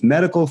dealing with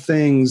medical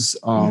things,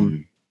 or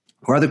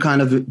other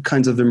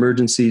kinds of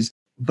emergencies.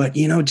 But,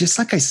 just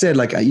like I said,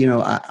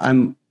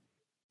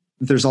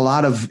 there's a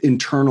lot of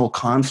internal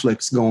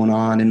conflicts going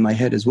on in my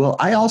head as well.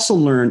 I also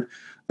learned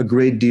a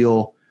great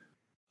deal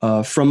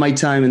from my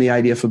time in the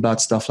IDF about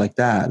stuff like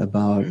that,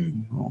 about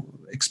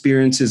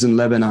experiences in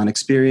Lebanon,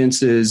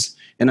 experiences.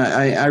 And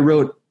I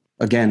wrote,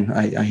 again,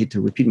 I hate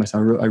to repeat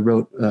myself. I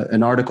wrote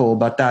an article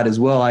about that as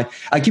well.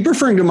 I keep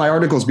referring to my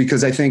articles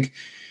because I think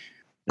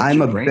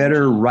I'm a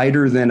better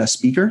writer than a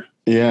speaker.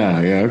 Yeah.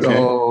 Okay.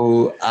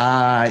 So,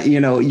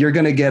 you're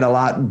going to get a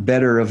lot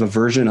better of a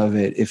version of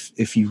it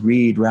if you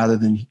read rather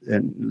than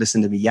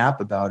listen to me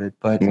yap about it.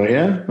 But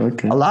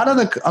okay. a lot of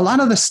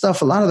the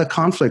stuff, a lot of the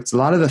conflicts, a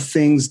lot of the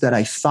things that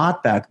I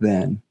thought back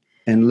then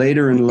and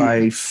later in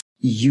life,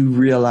 you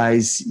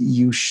realize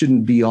you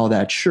shouldn't be all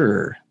that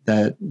sure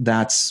that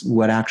that's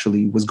what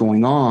actually was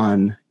going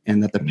on,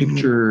 and that the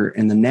picture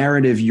and the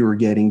narrative you were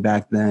getting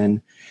back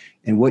then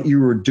and what you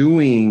were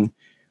doing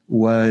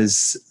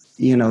was,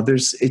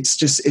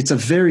 it's a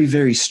very,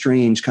 very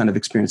strange kind of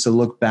experience to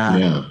look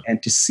back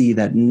and to see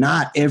that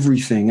not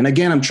everything, and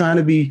again, I'm trying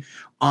to be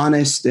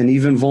honest and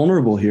even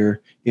vulnerable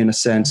here in a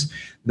sense,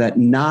 that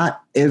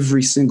not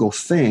every single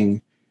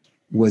thing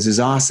was as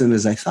awesome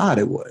as I thought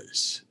it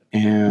was.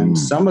 And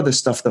some of the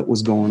stuff that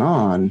was going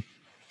on,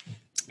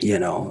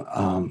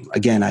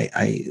 again,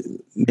 I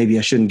maybe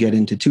I shouldn't get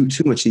into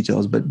too much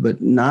details,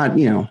 but not,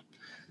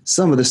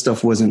 some of the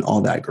stuff wasn't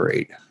all that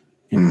great.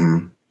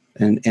 And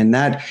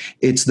that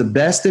it's the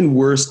best and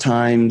worst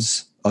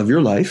times of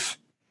your life.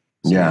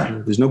 So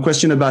there's no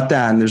question about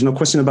that. And there's no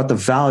question about the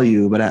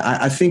value, but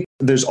I think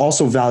there's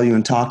also value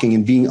in talking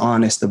and being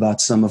honest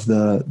about some of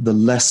the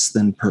less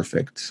than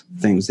perfect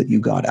things that you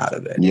got out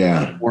of it.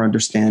 Yeah. More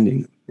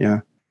understanding.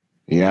 Yeah.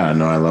 Yeah,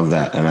 no, I love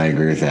that. And I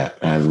agree with that.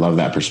 I love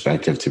that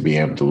perspective to be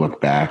able to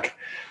look back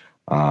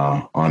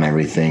on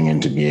everything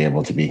and to be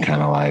able to be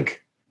kind of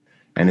like,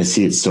 and to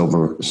see it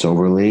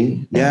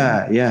soberly.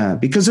 Yeah.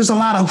 Because there's a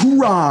lot of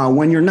hoorah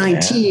when you're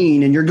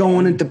 19 and you're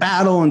going into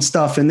battle and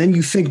stuff. And then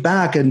you think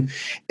back and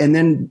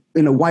then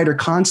in a wider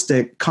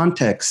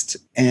context,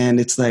 and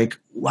it's like,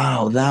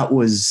 wow, that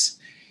was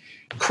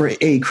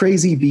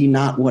crazy, B,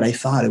 not what I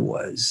thought it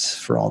was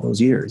for all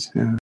those years.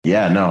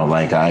 Yeah, no,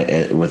 like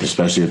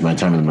especially with my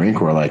time in the Marine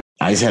Corps, like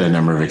I just had a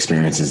number of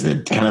experiences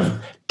that kind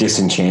of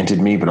disenchanted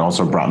me, but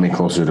also brought me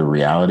closer to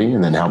reality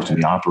and then helped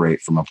me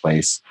operate from a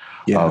place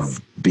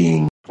of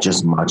being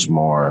just much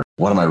more,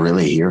 what am I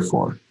really here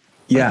for?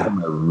 Yeah. What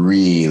am I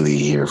really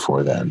here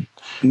for then?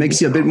 It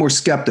makes you a bit more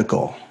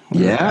skeptical.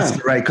 Yeah. That's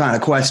the right kind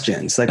of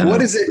questions. Like,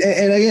 what is it?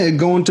 And again,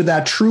 going to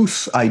that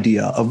truth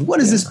idea of what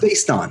is this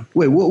based on?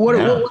 Wait,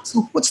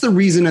 what's the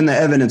reason and the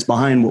evidence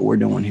behind what we're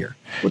doing here?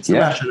 What's the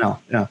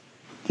rationale? Yeah.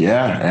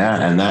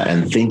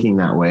 And thinking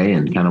that way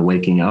and kind of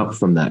waking up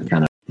from that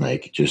kind of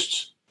like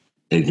just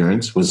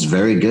ignorance was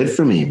very good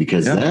for me,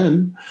 because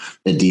then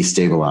it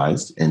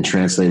destabilized and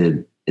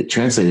translated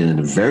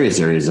into various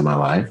areas of my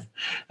life.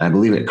 And I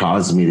believe it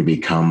caused me to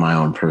become my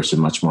own person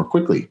much more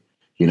quickly,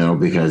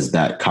 because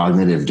that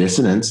cognitive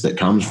dissonance that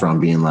comes from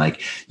being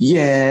like,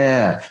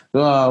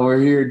 we're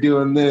here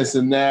doing this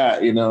and that,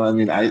 I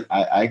mean,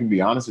 I can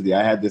be honest with you.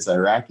 I had this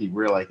Iraqi,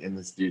 we're like in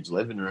this dude's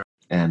living room,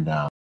 and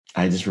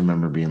I just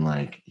remember being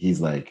like, he's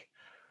like,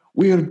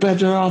 we are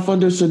better off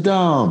under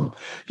Saddam.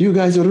 You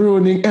guys are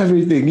ruining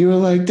everything. You were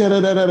like,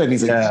 da-da-da-da. And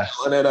he's like,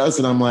 yelling at us.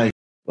 And I'm like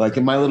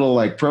in my little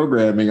like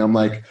programming, I'm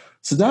like,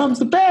 Saddam's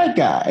the bad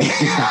guy.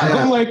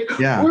 I'm like,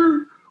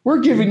 we're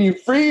giving you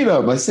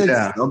freedom. I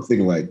said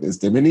something like this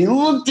to him. And he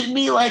looked at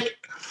me like,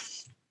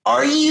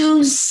 are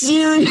you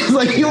serious?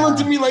 Like, he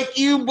looked at me like,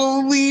 you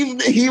believe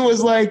that? He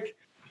was like,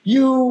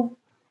 you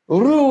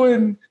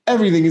ruin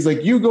everything. He's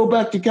like, you go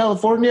back to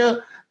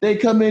California, they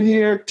come in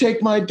here,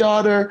 take my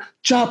daughter,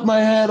 chop my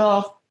head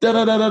off, da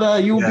da da da da.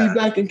 You'll be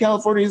back in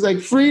California. He's like,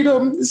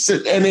 freedom,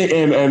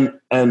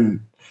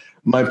 and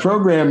my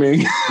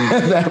programming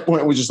at that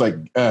point was just like,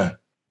 and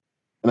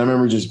I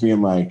remember just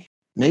being like,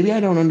 maybe I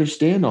don't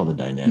understand all the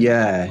dynamics.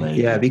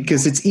 Yeah,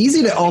 because it's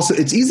easy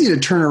to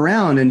turn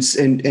around and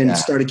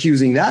start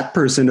accusing that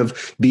person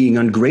of being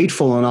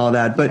ungrateful and all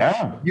that. But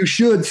you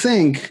should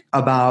think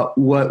about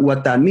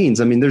what that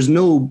means. I mean,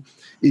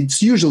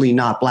 it's usually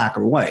not black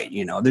or white.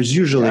 There's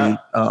usually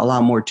a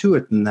lot more to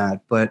it than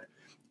that. But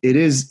it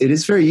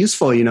is very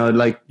useful.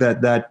 Like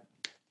that.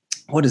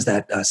 What is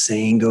that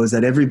saying goes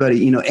that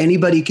everybody,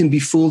 anybody can be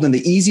fooled, and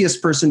the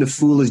easiest person to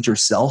fool is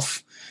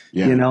yourself.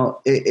 Yeah.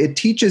 It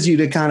teaches you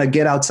to kind of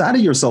get outside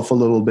of yourself a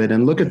little bit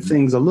and look at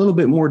things a little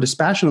bit more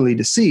dispassionately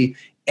to see,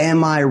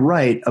 am I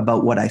right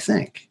about what I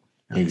think?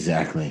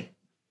 Exactly.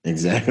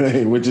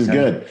 Which is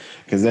good,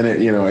 because then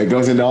it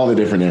goes into all the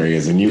different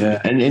areas, and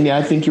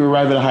I think you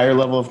arrive at a higher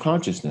level of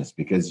consciousness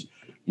because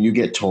you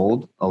get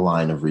told a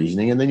line of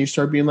reasoning, and then you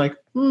start being like,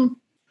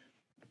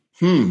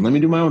 let me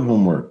do my own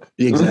homework.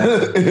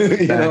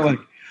 Exactly.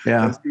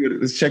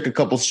 Let's check a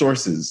couple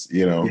sources.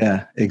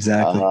 Yeah,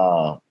 exactly.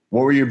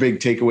 What were your big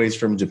takeaways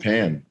from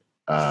Japan?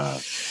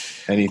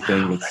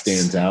 Anything that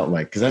stands out?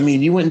 Because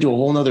you went into a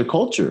whole nother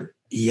culture.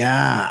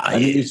 Yeah.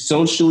 You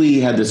socially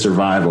had to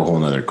survive a whole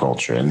nother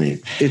culture.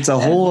 It's a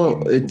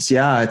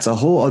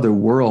whole other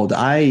world.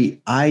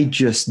 I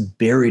just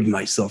buried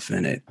myself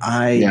in it.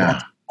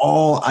 That's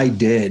all I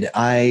did.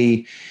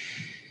 I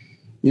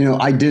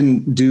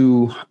didn't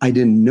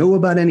know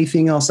about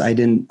anything else. I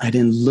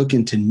didn't look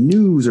into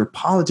news or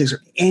politics or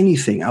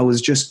anything. I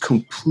was just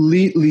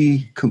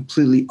completely,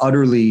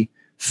 utterly,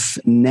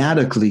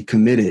 fanatically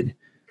committed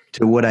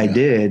to what I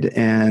did.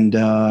 And,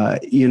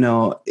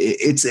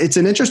 it's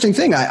an interesting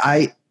thing.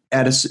 I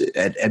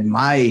at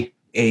my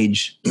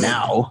age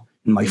now,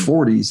 in my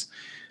 40s,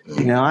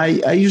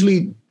 I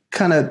usually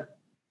kind of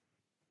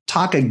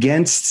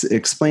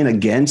explain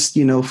against,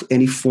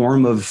 any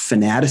form of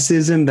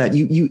fanaticism that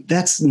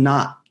that's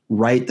not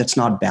right. That's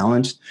not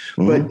balanced.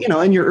 But,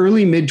 in your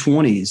early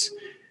mid-20s,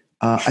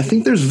 I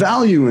think there's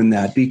value in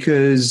that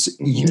because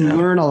you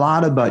learn a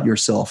lot about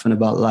yourself and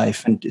about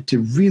life, and to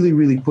really,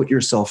 really put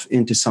yourself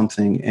into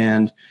something.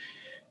 And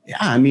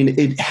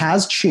it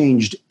has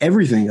changed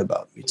everything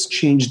about me. It's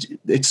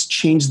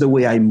changed the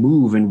way I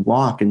move and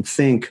walk and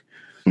think.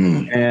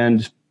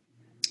 And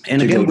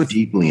again, go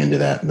deeply into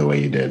that the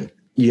way you did.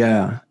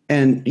 Yeah.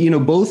 And,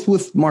 both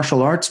with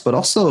martial arts, but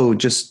also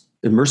just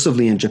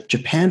immersively in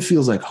Japan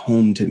feels like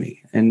home to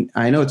me. And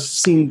I know it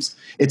sounds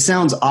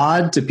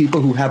odd to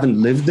people who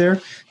haven't lived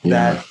there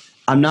that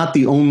I'm not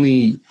the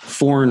only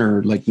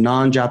foreigner, like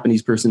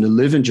non-Japanese person to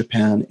live in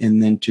Japan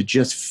and then to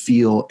just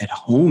feel at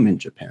home in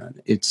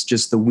Japan. It's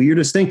just the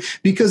weirdest thing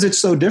because it's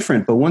so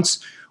different. But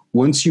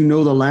once you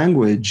know the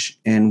language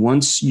and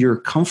once you're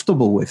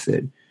comfortable with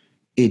it,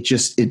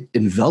 it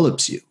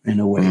envelops you in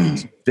a way.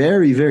 It's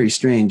very, very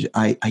strange.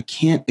 I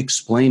can't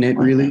explain it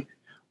really,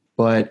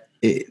 but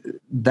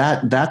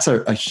that's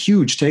a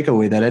huge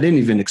takeaway that I didn't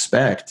even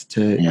expect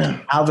to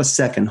have a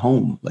second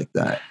home like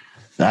that.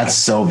 That's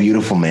so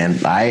beautiful, man.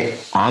 I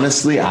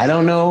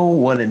don't know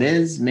what it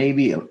is.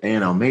 Maybe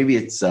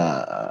it's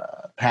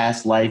a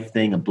past life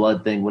thing, a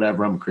blood thing,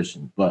 whatever. I'm a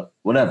Christian, but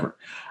whatever.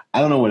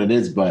 I don't know what it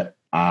is, but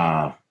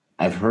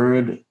I've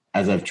heard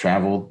as I've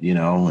traveled,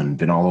 and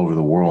been all over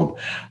the world,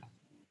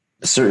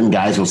 certain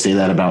guys will say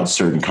that about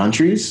certain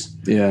countries.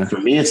 Yeah. For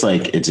me, it's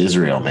like, it's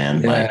Israel,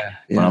 man. When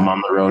I'm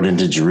on the road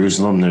into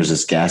Jerusalem, there's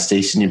this gas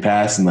station you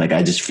pass and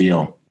I just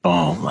feel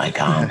boom. I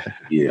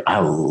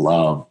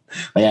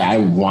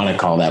want to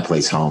call that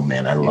place home,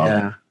 man. I love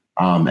it.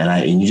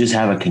 And you just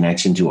have a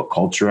connection to a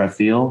culture, I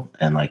feel.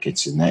 And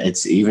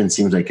it's even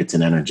seems like it's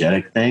an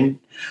energetic thing.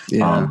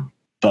 Yeah.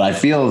 But I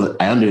feel like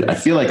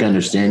I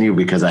understand you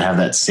because I have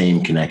that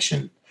same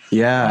connection.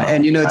 Yeah.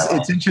 And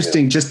it's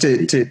interesting just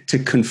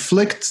to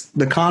conflict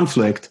the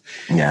conflict.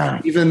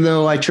 Yeah. Even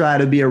though I try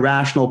to be a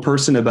rational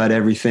person about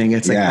everything,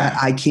 it's like,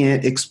 I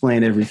can't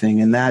explain everything.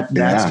 And that's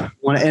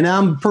one, and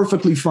I'm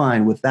perfectly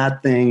fine with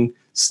that thing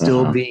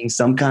still being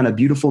some kind of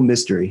beautiful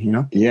mystery,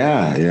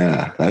 Yeah.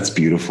 Yeah. That's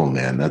beautiful,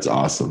 man. That's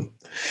awesome.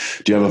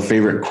 Do you have a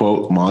favorite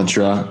quote,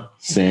 mantra,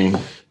 saying?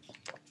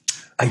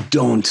 I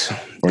don't.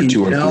 Or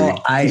two or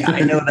three.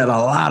 I know that a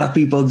lot of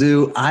people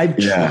do. I've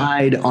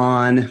tried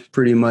on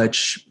pretty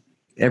much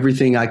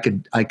everything I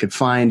could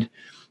find.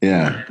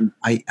 Yeah.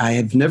 I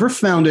have never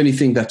found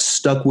anything that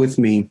stuck with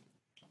me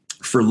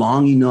for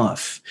long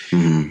enough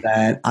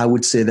that I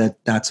would say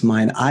that's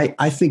mine.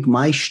 I think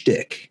my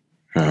shtick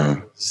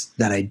is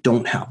that I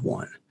don't have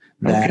one.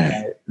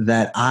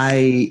 That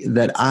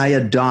I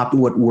adopt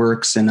what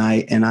works and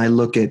I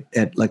look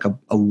at like a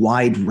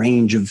wide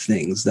range of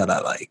things that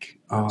I like.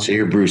 So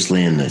you're Bruce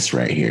Lee in this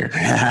right here.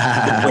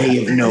 The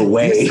way of no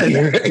way.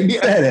 You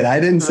said it. I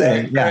didn't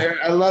say it. Yeah.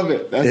 I love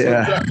it.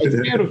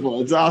 It's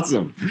beautiful. It's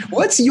awesome.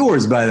 What's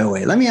yours, by the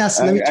way? Let me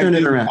turn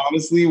it around.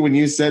 Honestly, when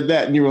you said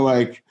that and you were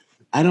like,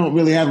 I don't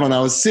really have one. I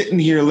was sitting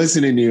here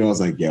listening to you. I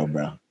was like, yo,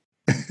 bro.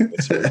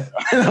 And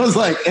I was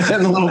like, and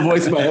then the little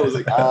voice in my head was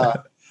like,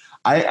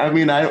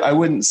 I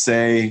wouldn't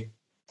say,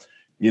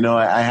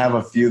 I have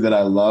a few that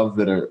I love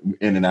that are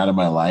in and out of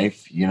my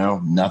life.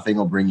 Nothing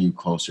will bring you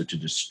closer to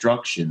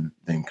destruction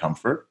than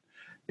comfort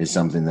is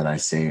something that I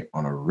say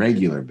on a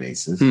regular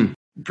basis.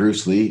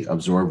 Bruce Lee,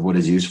 absorb what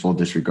is useful,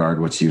 disregard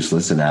what's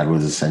useless, and add what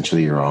is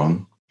essentially your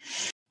own.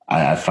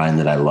 I find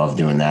that I love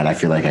doing that. I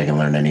feel like I can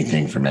learn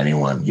anything from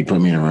anyone. You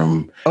put me in a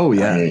room. Oh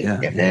yeah.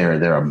 If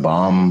they're a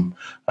bum,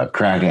 a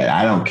crackhead,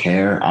 I don't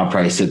care. I'll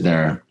probably sit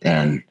there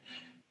and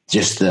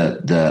just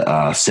the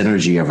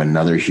synergy of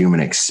another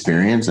human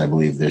experience. I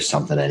believe there's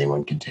something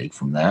anyone can take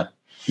from that.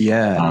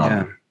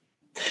 Yeah.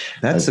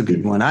 That's a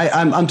good one.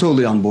 I'm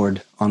totally on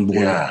board.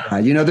 Yeah.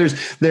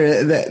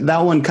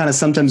 That one kind of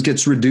sometimes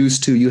gets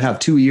reduced to, you have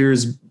 2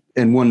 ears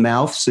and one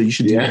mouth, so you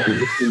should do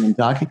listening and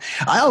talking.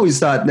 I always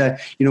thought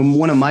that,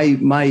 one of my,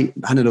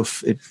 I don't know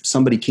if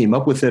somebody came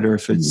up with it or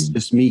if it's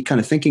just me kind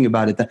of thinking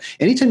about it, that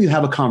anytime you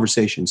have a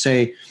conversation,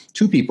 say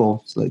two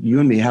people, so like you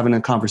and me having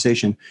a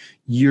conversation,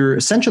 you're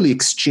essentially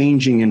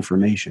exchanging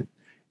information.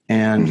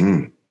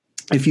 And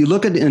if you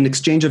look at an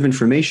exchange of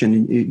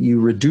information, you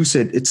reduce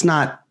it, it's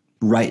not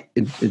right.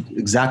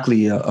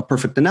 Exactly a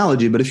perfect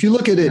analogy, but if you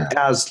look at it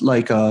as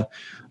like a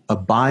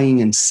buying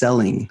and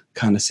selling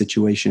kind of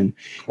situation.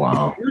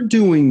 Wow. If you're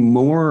doing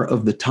more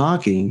of the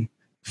talking,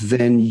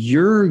 then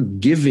you're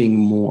giving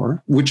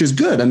more, which is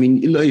good. I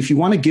mean, if you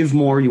want to give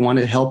more, you want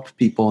to help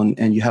people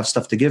and you have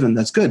stuff to give them,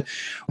 that's good.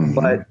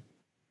 But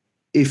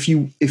if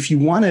you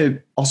want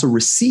to also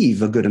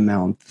receive a good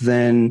amount,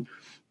 then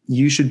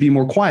you should be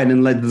more quiet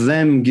and let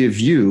them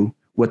give you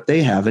what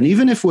they have. And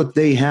even if what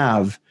they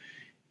have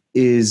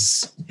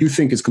is you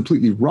think is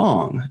completely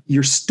wrong,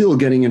 you're still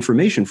getting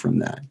information from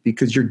that,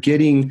 because you're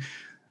getting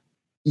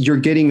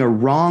a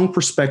wrong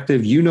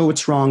perspective.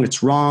 It's wrong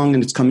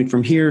and it's coming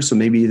from here. So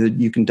maybe that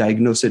you can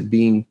diagnose it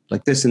being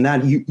like this and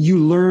that. You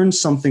learn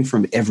something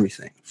from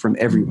everything, from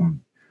everyone.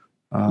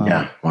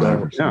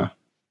 100%.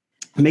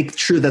 Make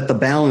sure that the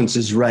balance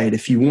is right.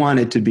 If you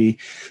want it to be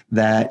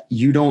that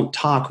you don't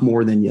talk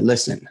more than you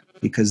listen,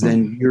 because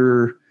then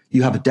you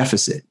have a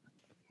deficit.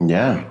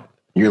 Yeah.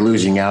 You're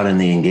losing out in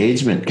the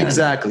engagement.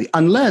 Exactly.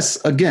 Unless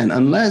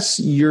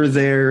you're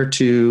there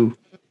to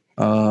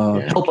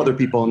help other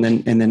people.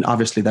 And then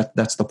obviously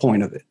that's the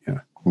point of it.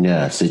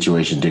 Yeah.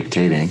 Situation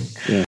dictating.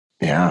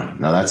 Yeah.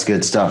 No, that's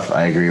good stuff.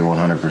 I agree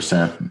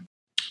 100%.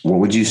 What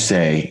would you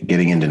say,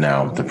 getting into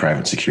now the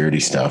private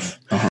security stuff?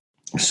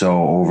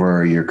 So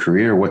over your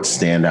career, what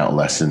standout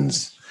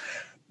lessons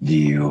do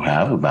you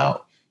have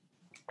about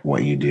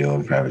what you do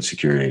in private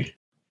security?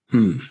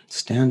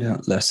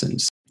 Standout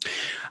lessons.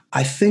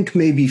 I think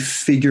maybe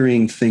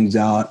figuring things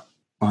out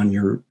on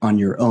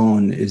your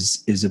own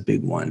is a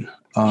big one.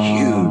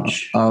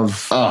 Huge.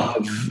 You've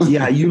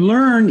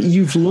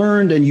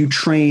learned and you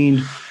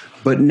trained,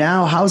 but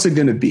now how's it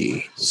going to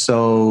be?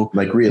 So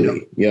like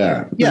really,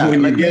 like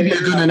maybe a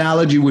good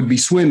analogy would be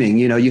swimming.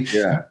 You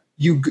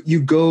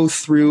go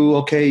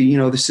through,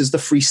 this is the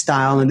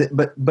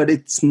freestyle, but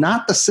it's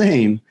not the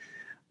same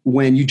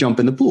when you jump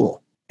in the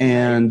pool,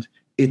 and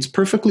it's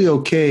perfectly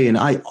okay. And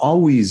I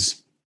always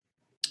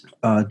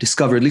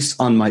discover, at least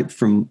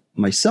from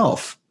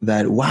myself,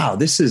 that wow,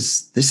 this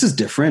is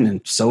different, and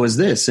so is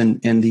this,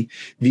 and the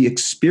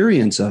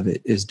experience of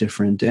it is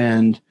different.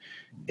 And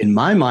in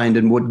my mind,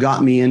 and what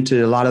got me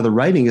into a lot of the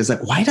writing is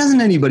like, why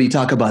doesn't anybody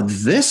talk about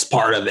this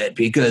part of it?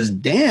 Because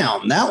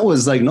damn, that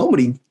was like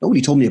nobody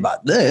told me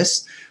about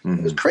this.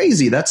 It was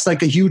crazy. That's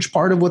like a huge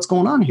part of what's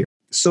going on here.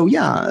 So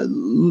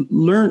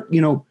learn,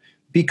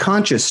 be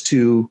conscious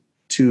to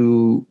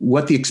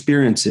what the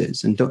experience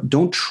is, and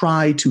don't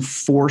try to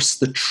force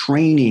the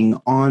training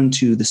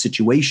onto the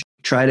situation.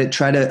 Try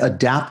to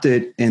adapt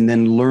it and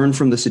then learn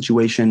from the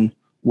situation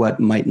what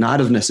might not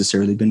have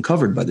necessarily been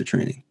covered by the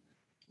training.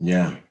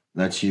 Yeah,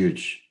 that's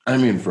huge. I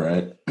mean,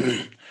 for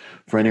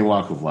any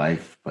walk of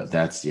life, but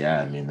that's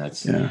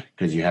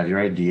because you have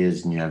your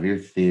ideas and you have your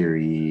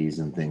theories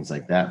and things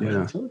like that. But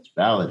until it's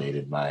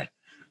validated by,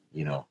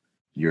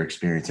 your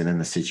experience and in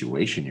the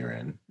situation you're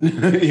in,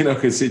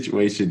 because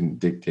situation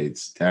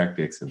dictates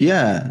tactics. And,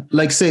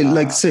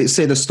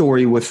 say the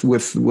story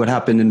with what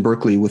happened in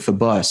Berkeley with the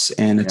bus.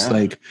 And it's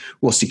like,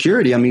 well,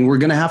 security, I mean, we're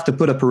going to have to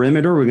put a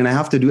perimeter. We're going to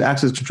have to do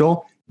access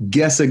control.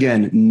 Guess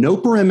again, no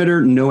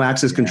perimeter, no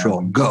access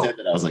control. Go. I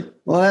was like,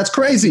 well, that's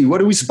crazy. What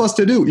are we supposed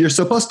to do? You're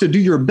supposed to do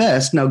your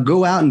best. Now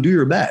go out and do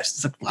your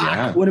best. It's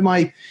like, what am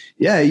I?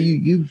 Yeah,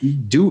 you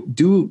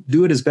do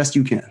it as best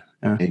you can.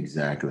 Yeah.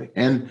 Exactly.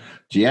 And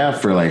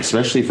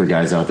especially for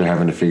guys out there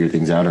having to figure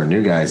things out, or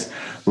new guys,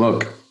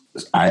 look,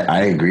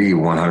 I agree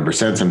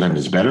 100%. Sometimes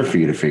it's better for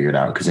you to figure it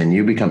out, because then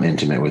you become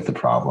intimate with the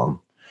problem,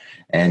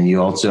 and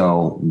you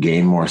also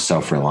gain more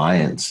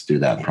self-reliance through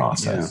that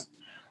process.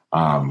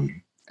 I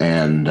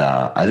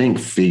think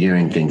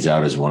figuring things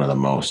out is one of the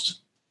most,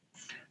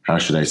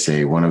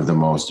 one of the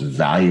most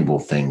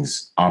valuable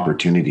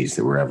opportunities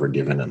that we're ever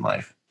given in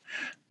life.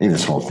 think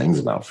this whole thing's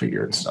about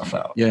figuring stuff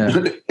out. Yeah.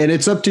 And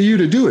it's up to you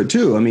to do it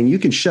too. I mean, you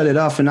can shut it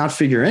off and not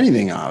figure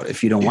anything out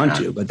if you don't want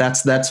to, but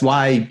that's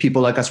why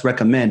people like us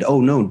recommend,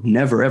 oh no,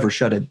 never ever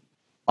shut it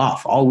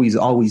off.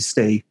 Always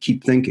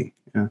keep thinking.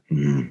 Yeah.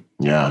 Mm-hmm.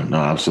 Yeah, no,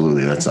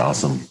 absolutely. That's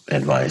awesome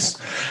advice.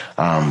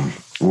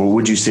 What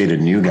would you say to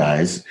new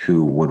guys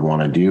who would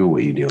want to do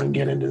what you do and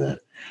get into the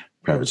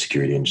private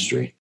security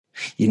industry?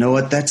 You know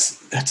what?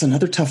 That's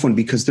another tough one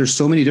because there's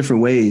so many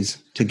different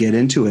ways to get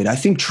into it. I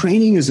think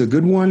training is a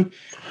good one.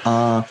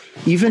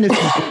 Even if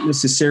you don't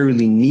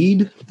necessarily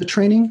need the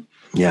training.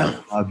 Yeah.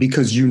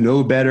 Because you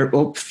know better.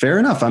 Oh, fair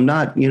enough. I'm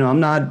not,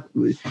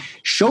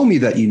 show me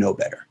that you know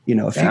better.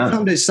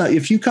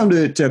 If you come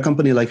to a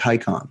company like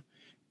HighCom,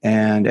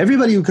 and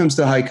everybody who comes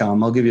to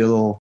HighCom, I'll give you a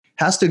little,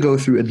 has to go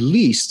through at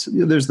least,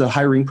 there's the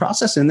hiring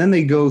process, and then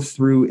they go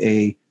through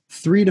a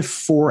 3 to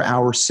 4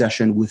 hour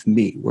session with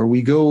me where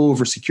we go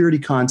over security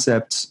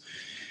concepts.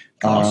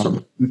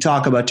 Awesome. We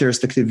talk about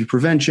terrorist activity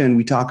prevention.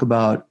 We talk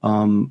about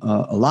a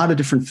lot of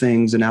different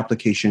things and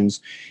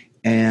applications.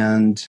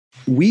 And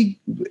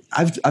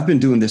I've been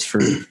doing this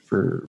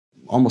for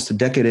almost a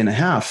decade and a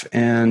half,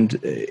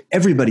 and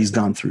everybody's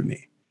gone through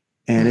me.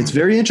 And it's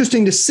very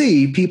interesting to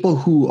see people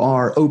who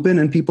are open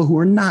and people who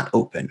are not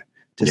open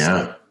to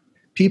see.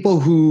 People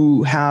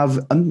who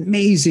have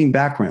amazing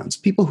backgrounds,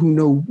 people who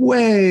know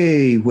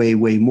way, way,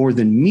 way more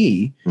than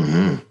me,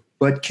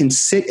 but can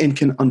sit and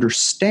can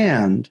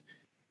understand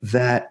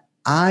that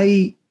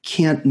I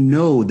can't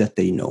know that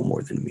they know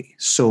more than me.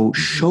 So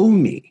show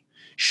me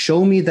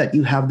that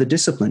you have the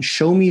discipline.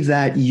 Show me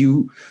that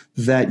you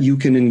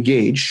can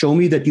engage. Show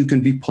me that you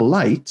can be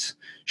polite.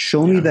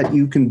 Show me that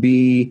you can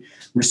be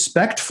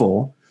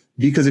respectful.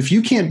 Because if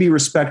you can't be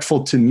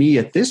respectful to me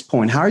at this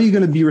point, how are you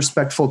going to be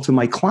respectful to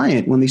my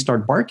client when they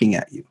start barking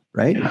at you,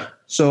 right? Yeah.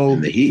 So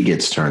and the heat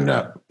gets turned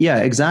up. Yeah,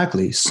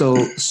 exactly. So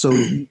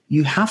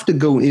you have to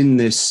go in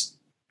this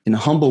in a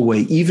humble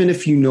way, even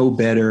if you know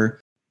better.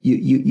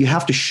 You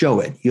have to show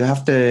it. You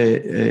have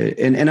to,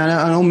 and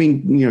I don't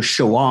mean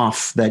show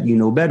off that you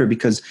know better,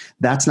 because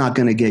that's not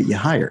going to get you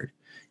hired.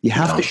 You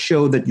have to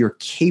show that you're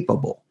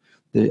capable.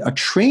 A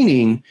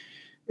training,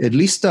 at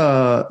least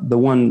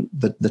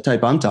the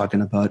type I'm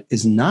talking about,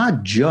 is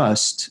not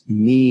just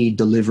me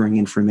delivering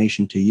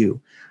information to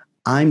you.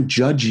 I'm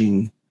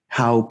judging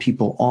how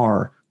people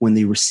are when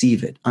they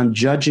receive it. I'm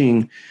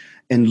judging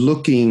and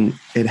looking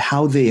at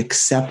how they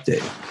accept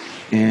it.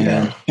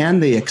 And can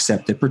they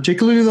accept it,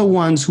 particularly the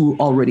ones who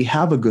already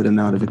have a good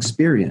amount of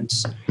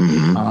experience?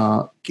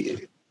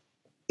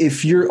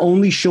 If you're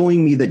only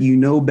showing me that you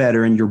know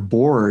better and you're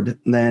bored,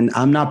 then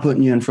I'm not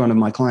putting you in front of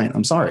my client.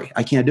 I'm sorry.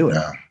 I can't do it.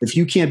 Yeah. If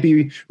you can't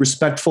be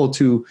respectful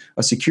to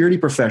a security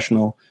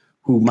professional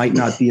who might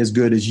not be as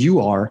good as you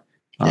are,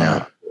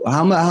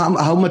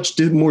 how much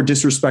more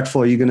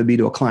disrespectful are you going to be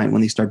to a client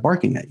when they start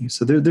barking at you?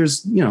 So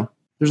there's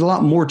a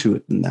lot more to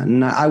it than that.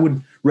 And I would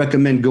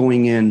recommend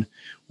going in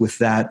with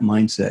that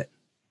mindset.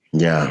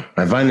 Yeah.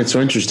 I find it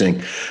so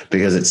interesting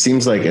because it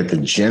seems like at the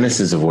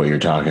genesis of what you're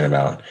talking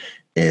about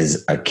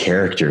is a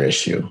character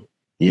issue.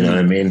 You know what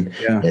I mean?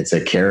 Yeah. It's a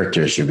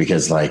character issue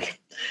because like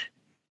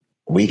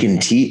we can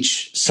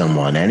teach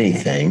someone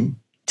anything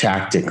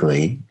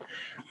tactically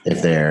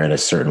if they're at a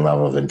certain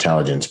level of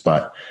intelligence,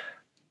 but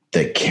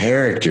the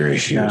character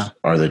issues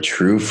are the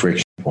true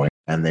friction point,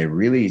 and they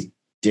really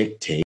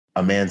dictate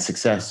a man's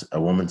success, a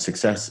woman's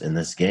success in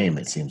this game.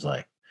 It seems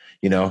like,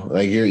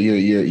 like you're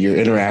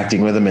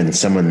interacting with them, and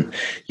someone,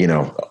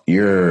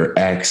 your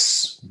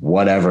ex,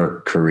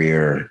 whatever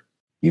career,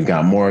 you've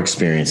got more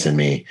experience than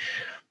me,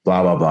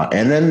 blah, blah, blah.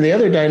 And then the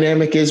other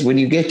dynamic is when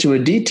you get to a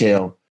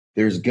detail,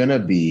 there's going to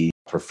be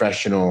a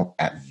professional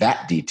at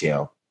that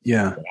detail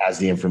that has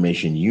the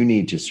information you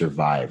need to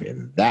survive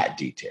in that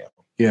detail.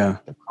 Yeah.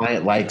 The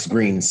client likes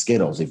green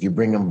Skittles. If you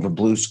bring them the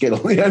blue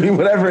Skittles, I mean,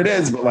 whatever it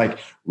is, but like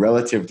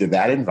relative to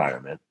that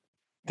environment,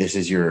 this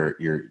is your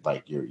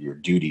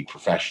duty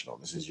professional.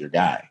 This is your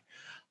guy.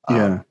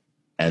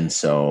 And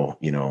so,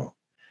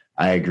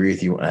 I agree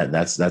with you.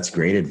 That's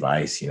great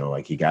advice.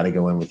 Like you got to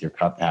go in with your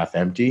cup half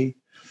empty.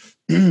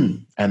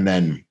 And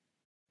then,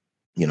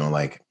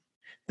 like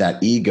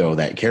that ego,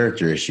 that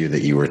character issue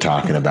that you were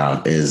talking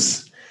about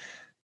it's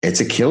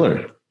a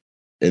killer.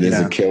 It is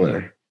a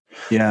killer.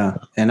 Yeah.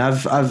 And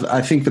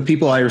I think the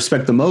people I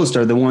respect the most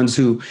are the ones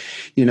who,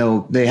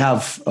 they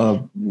have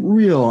a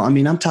real,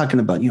 I'm talking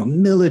about,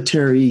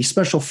 military,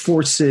 special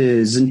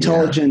forces,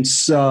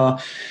 intelligence,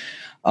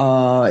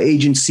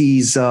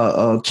 agencies,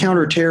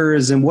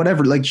 counterterrorism,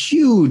 whatever, like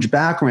huge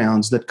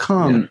backgrounds that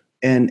come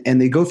and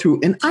they go through,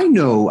 and I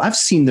know I've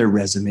seen their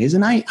resumes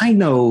and I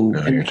know,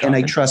 and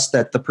I trust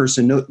that the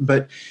person knows,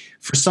 but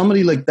for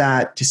somebody like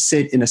that to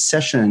sit in a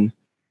session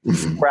for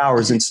 4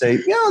 hours and say,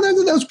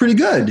 that was pretty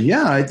good.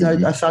 Yeah.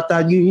 I thought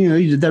that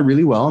you did that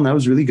really well, and that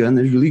was really good. And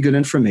there's really good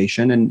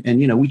information.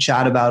 And we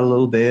chat about it a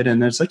little bit,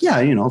 and it's like,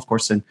 of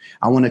course. And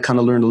I want to kind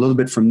of learn a little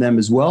bit from them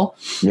as well.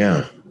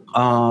 Yeah.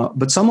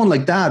 But someone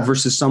like that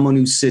versus someone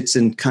who sits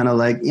and kind of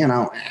like,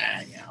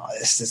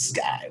 this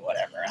guy,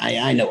 whatever.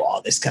 I know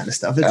all this kind of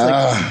stuff. It's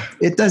like,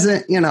 it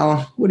doesn't,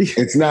 what do you?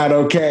 It's not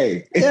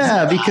okay.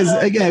 Yeah, because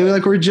again,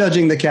 like we're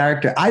judging the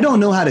character. I don't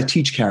know how to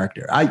teach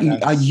character.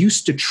 I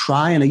used to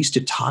try and I used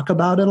to talk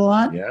about it a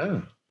lot.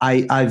 Yeah.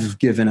 I've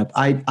given up.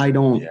 I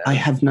don't. Yeah. I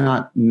have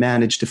not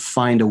managed to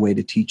find a way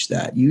to teach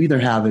that. You either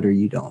have it or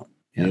you don't.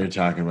 Yeah. You're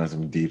talking about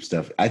some deep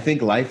stuff. I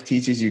think life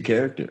teaches you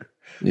character.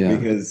 Yeah.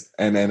 Because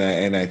and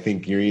I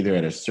think you're either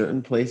at a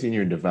certain place in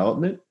your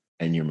development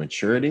and your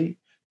maturity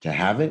to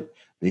have it,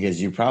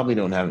 because you probably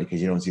don't have it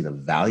because you don't see the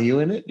value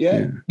in it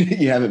yet. Yeah.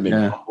 You haven't been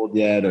humbled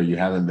yet, or you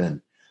haven't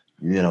been,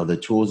 the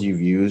tools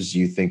you've used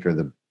you think are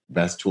the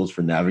best tools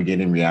for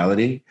navigating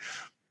reality.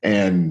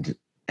 And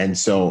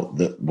so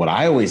what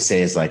I always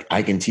say is like,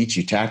 I can teach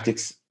you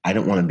tactics. I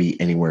don't want to be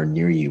anywhere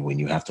near you when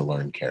you have to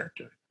learn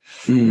character.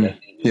 Yeah. You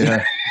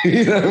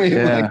know what I mean?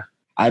 Yeah. Like,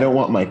 I don't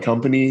want my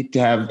company to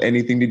have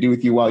anything to do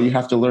with you while you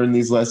have to learn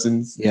these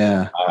lessons.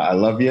 Yeah. I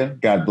love you.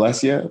 God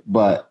bless you.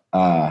 But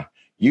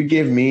you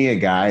give me a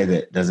guy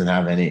that doesn't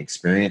have any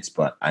experience,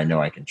 but I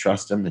know I can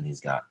trust him, and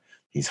he's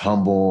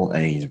humble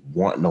and he's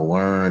wanting to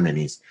learn, and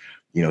he's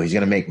going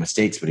to make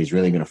mistakes, but he's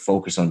really going to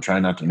focus on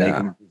trying not to make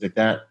them, things like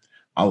that.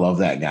 I love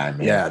that guy,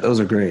 man. Yeah, those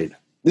are great.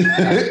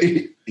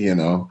 Yeah.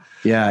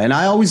 And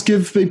I always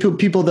give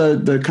people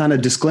the kind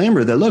of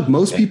disclaimer that, look,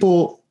 most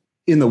people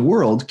in the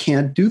world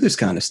can't do this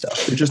kind of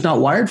stuff. They're just not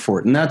wired for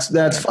it. And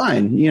that's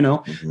fine.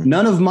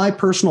 None of my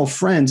personal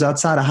friends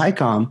outside of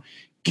HighCom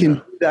can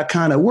do that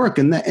kind of work.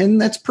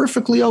 And that's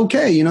perfectly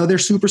okay. They're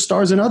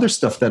superstars in other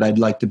stuff that I'd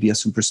like to be a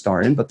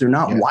superstar in, but they're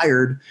not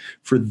wired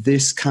for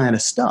this kind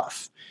of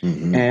stuff.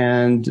 Mm-hmm.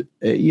 And,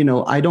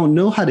 I don't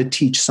know how to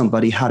teach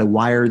somebody how to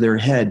wire their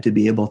head to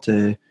be able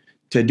to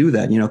do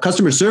that.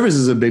 Customer service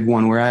is a big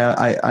one where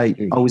I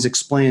always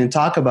explain and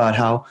talk about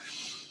how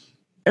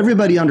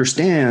everybody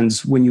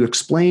understands when you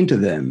explain to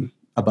them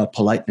about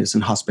politeness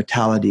and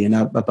hospitality and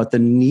about the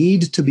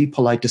need to be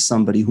polite to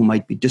somebody who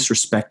might be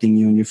disrespecting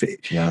you in your face.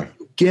 Yeah.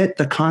 Get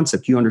the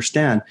concept, you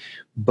understand,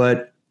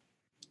 but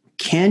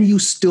can you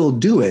still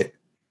do it?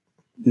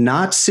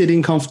 Not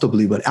sitting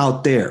comfortably, but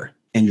out there,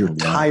 and you're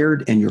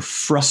tired and you're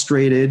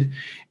frustrated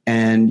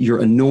and you're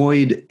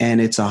annoyed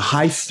and it's a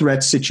high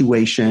threat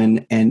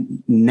situation,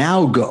 and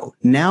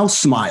now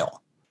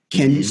smile.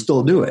 Can you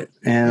still do it?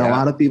 And a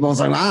lot of people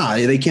are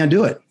like, they can't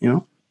do it,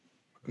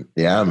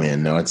 Yeah,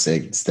 man. No,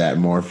 it's that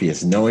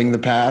Morpheus, knowing the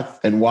path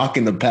and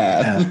walking the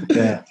path.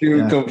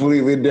 Two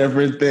completely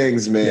different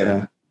things, man.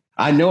 Yeah.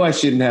 I know I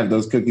shouldn't have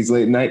those cookies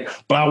late at night,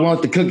 but I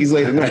want the cookies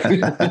late at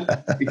night.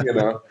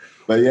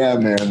 But yeah,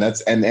 man,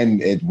 that's and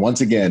it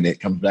once again, it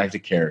comes back to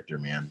character,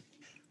 man.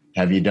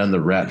 Have you done the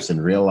reps in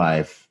real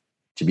life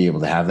to be able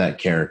to have that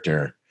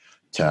character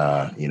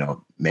to,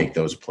 make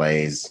those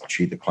plays,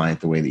 treat the client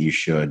the way that you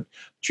should,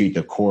 treat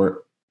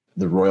the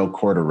royal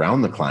court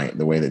around the client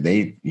the way that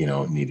they,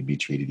 need to be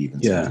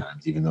treated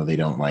sometimes, even though they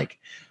don't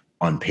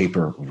on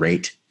paper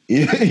rate,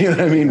 you know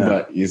what I mean? Yeah.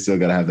 But you still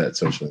got to have that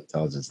social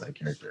intelligence, that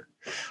character.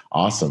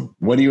 Awesome.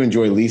 What do you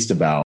enjoy least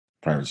about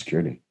private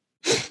security?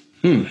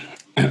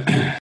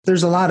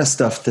 There's a lot of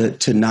stuff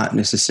to not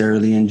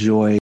necessarily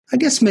enjoy. I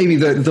guess maybe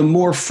the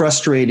more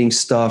frustrating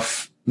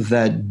stuff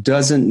that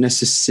doesn't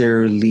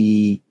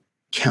necessarily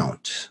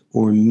count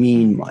or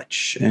mean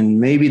much. And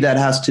maybe that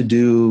has to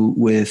do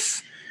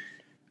with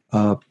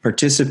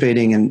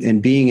participating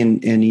and being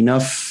in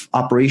enough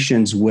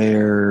operations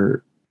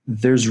where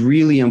there's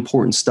really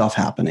important stuff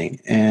happening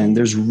and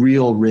there's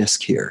real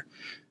risk here.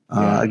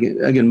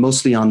 Again,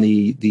 mostly on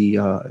the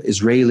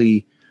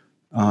Israeli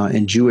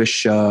and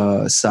Jewish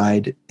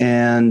side,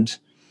 and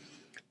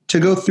to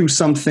go through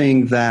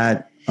something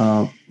that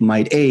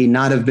might A,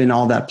 not have been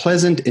all that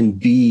pleasant, and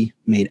B,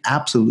 made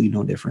absolutely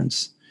no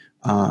difference.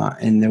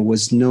 And there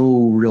was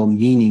no real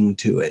meaning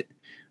to it.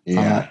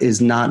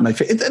 Is not my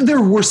favorite. There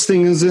are worse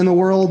things in the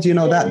world,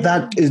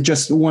 that is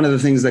just one of the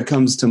things that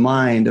comes to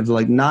mind of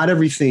not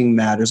everything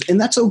matters.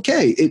 And that's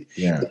okay.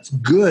 It's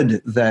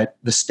good that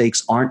the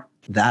stakes aren't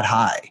that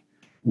high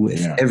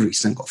with every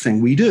single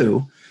thing we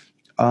do.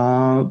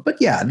 But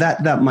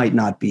that might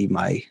not be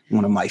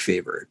one of my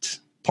favorite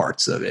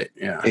parts of it.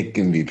 Yeah. It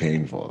can be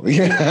painful.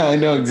 Yeah, I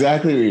know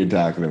exactly what you're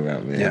talking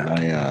about,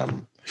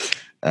 man.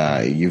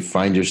 Yeah. You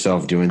find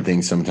yourself doing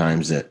things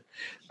sometimes that,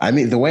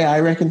 the way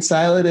I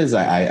reconcile it is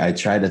I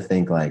try to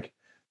think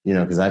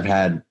because I've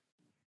had,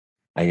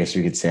 I guess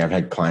we could say I've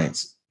had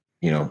clients,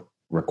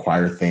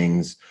 require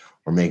things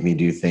or make me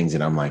do things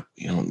and I'm like,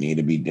 you don't need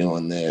to be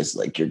doing this.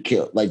 You're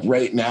killed.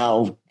 Right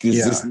now,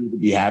 does this need to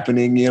be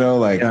happening?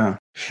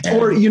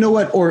 Or you know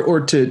what? Or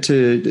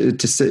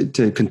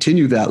to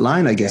continue that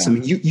line, I guess.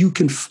 You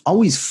can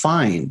always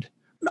find,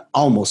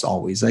 almost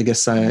always, I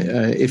guess.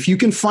 If you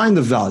can find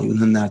the value,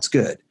 then that's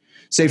good.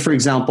 Say, for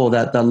example,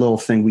 that little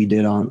thing we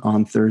did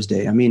on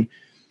Thursday.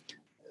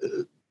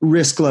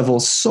 Risk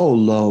level so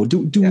low.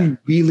 Do we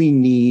really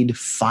need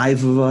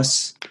 5 of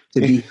us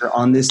to be here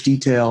on this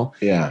detail?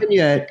 Yeah. And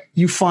yet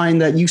you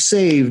find that you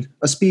saved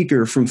a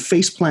speaker from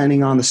face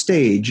planting on the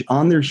stage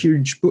on their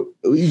huge,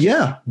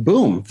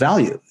 boom,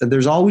 value.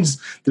 There's always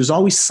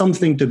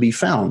something to be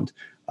found.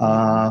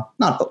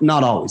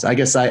 Not always. I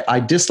guess I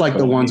dislike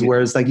the ones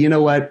where it's like, you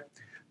know what?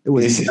 There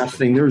was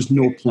nothing. There was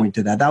no point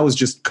to that. That was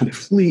just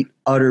complete,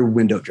 utter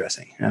window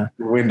dressing. Yeah.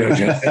 Window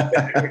dressing.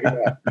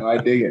 Yeah, no, I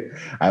dig it.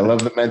 I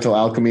love the mental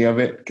alchemy of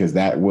it because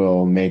that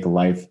will make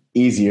life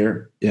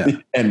easier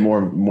and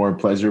more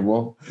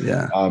pleasurable.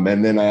 Yeah.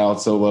 And then I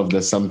also love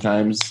the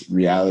sometimes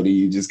reality.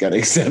 You just got to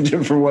accept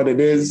it for what it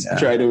is. Yeah.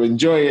 Try to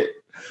enjoy it.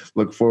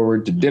 Look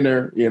forward to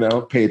dinner.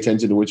 Pay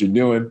attention to what you're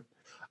doing.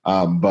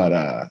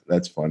 But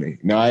that's funny.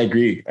 No, I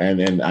agree.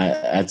 And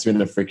that's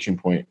been a friction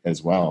point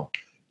as well.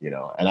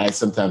 And I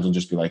sometimes will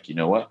just be like, you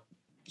know what?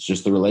 It's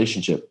just the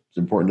relationship. It's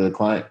important to the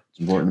client. It's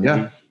important to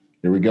me.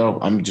 Here we go.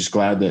 I'm just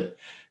glad that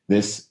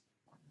this,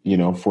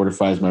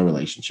 fortifies my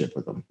relationship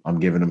with them.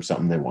 I'm giving them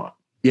something they want.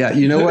 Yeah.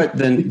 You know what?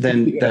 Then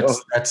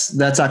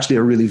that's actually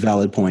a really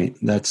valid point.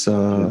 That's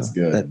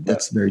good.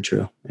 That's very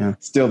true. Yeah.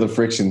 Still the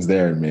friction's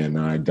there, man.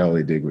 I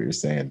totally dig what you're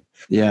saying.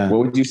 Yeah. What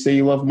would you say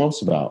you love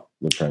most about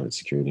the private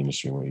security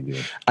industry and what you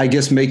do? I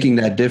guess making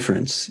that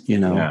difference,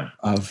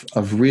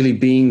 of really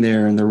being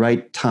there in the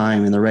right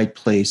time, in the right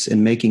place,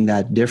 and making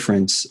that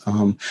difference.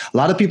 A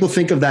lot of people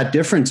think of that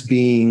difference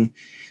being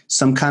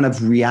some kind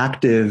of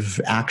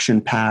reactive,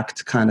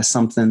 action-packed kind of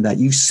something that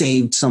you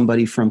saved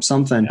somebody from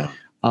something.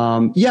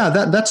 Yeah.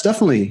 That's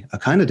definitely a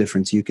kind of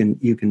difference you can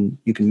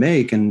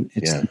make, and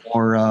it's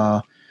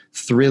more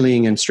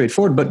thrilling and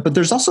straightforward. But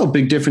there's also a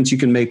big difference you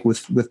can make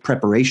with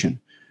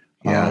preparation.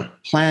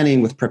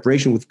 Planning, with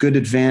preparation, with good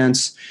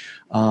advance,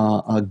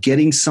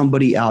 getting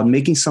somebody out,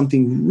 making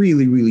something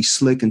really, really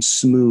slick and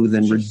smooth,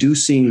 and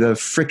reducing the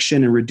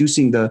friction and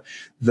reducing the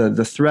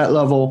threat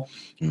level.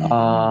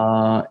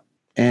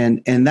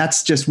 And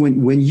that's just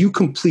when you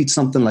complete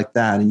something like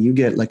that and you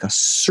get like a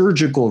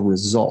surgical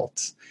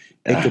result,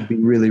 it could be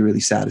really, really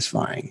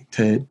satisfying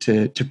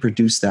to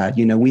produce that.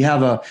 We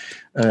have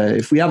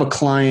if we have a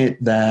client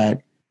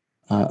that,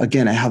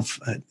 again, I have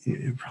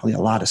probably a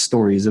lot of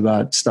stories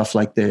about stuff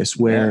like this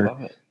where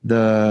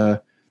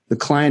the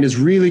client is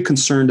really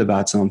concerned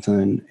about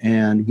something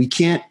and we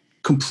can't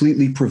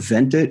completely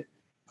prevent it.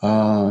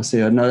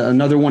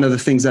 Another one of the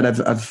things that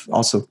I've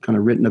also kind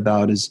of written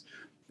about is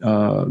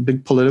a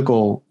big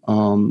political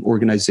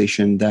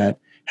organization that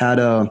had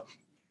a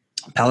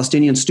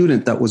Palestinian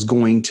student that was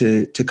going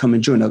to come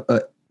and join,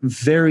 a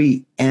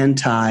very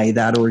anti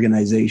that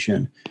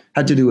organization,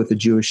 had to do with the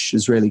Jewish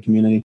Israeli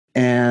community.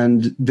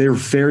 And they're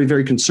very,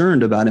 very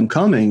concerned about him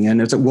coming.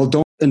 And it's like, well,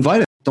 don't invite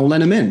him. Don't let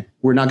him in.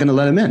 We're not going to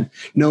let him in.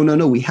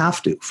 No. We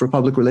have to for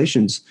public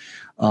relations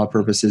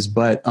purposes.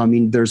 But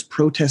there's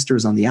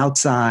protesters on the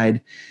outside.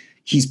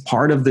 He's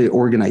part of the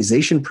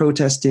organization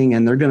protesting,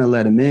 and they're going to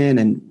let him in.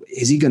 And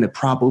is he going to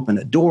prop open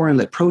a door and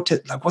let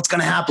protest? Like, what's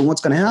going to happen?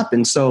 What's going to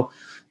happen? So,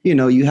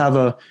 you have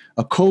a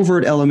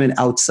covert element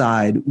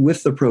outside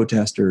with the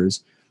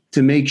protesters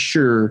to make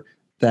sure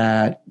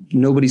that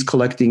nobody's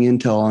collecting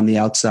intel on the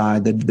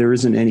outside, that there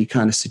isn't any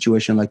kind of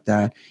situation like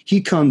that.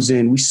 He comes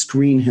in, we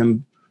screen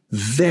him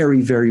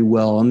very, very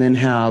well, and then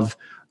I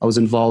was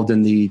involved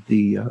in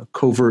the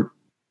covert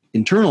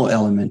internal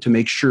element to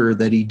make sure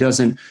that he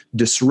doesn't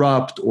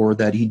disrupt or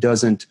that he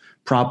doesn't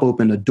prop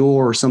open a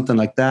door or something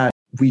like that.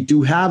 We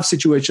do have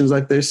situations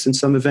like this in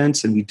some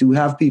events, and we do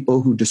have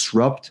people who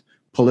disrupt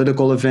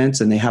political events,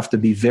 and they have to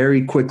be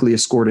very quickly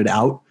escorted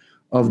out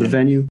of the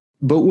venue.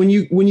 But when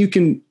you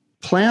can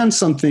plan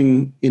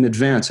something in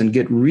advance and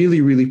get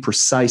really, really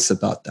precise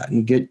about that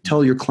and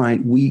tell your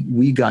client,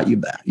 we got you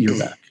back. You're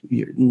back.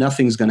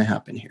 Nothing's going to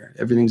happen here.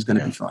 Everything's going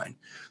to be fine.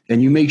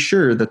 And you make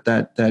sure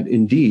that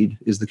indeed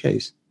is the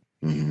case.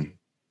 Mm-hmm.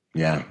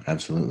 Yeah,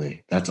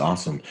 absolutely. That's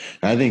awesome.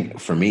 And I think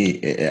for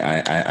me,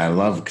 I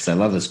love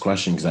this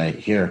question because I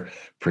hear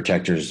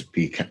protectors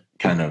be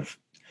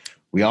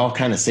we all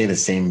kind of say the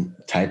same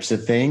types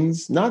of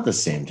things, not the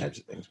same types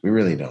of things. We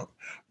really don't.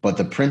 But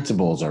the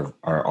principles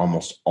are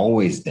almost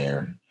always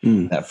there.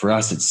 That for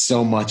us, it's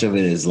so much of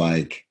it is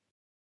like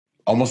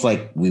almost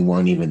like we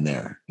weren't even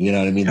there. You know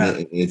what I mean?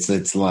 Yeah.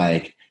 It's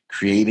like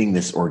creating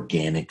this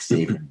organic,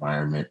 safe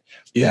environment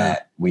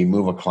that we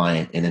move a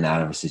client in and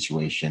out of a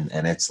situation,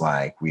 and it's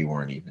like we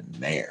weren't even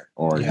there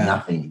or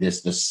nothing. The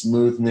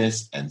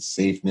smoothness and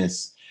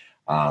safeness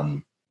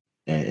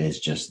is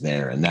just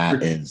there, and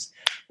that is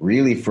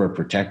really for a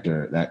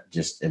protector that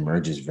just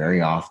emerges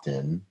very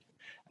often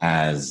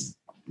as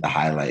the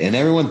highlight. And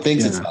everyone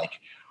thinks it's like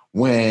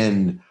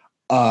when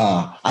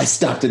I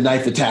stopped a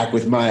knife attack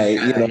with my,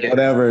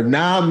 whatever.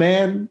 Nah,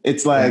 man.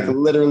 It's like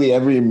literally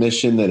every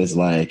mission that is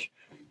like,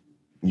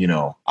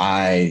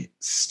 I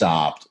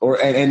stopped.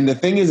 And the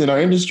thing is, in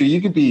our industry,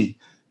 you could be,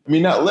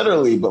 not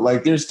literally, but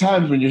like there's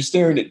times when you're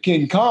staring at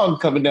King Kong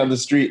coming down the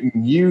street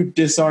and you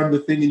disarm the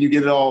thing and you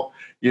get it all,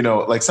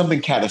 like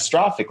something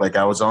catastrophic. Like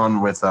I was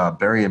on with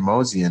Barry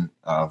Emosian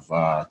of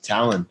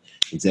Talon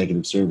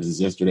Executive Services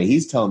yesterday.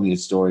 He's telling me a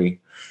story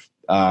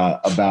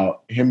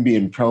about him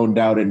being proned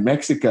out in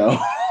Mexico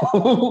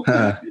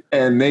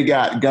and they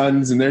got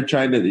guns and they're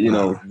trying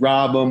to,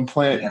 rob them,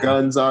 plant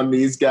guns on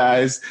these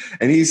guys.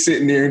 And he's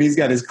sitting there and he's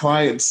got his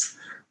clients,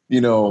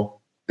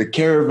 the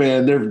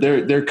caravan,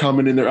 they're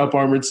coming in their up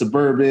armored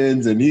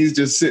Suburbans, and he's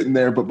just sitting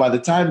there. But by the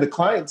time the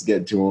clients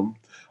get to him,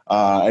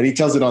 and he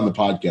tells it on the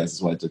podcast,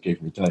 that's why it's okay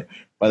for me to tell you.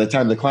 By the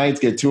time the clients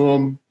get to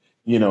him,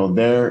 you know,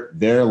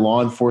 their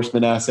law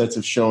enforcement assets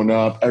have shown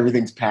up,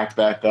 everything's packed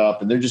back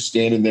up, and they're just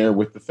standing there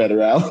with the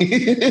federales,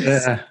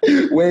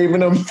 waving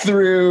them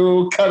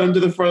through, cut them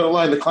to the front of the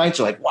line. The clients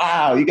are like,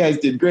 "Wow, you guys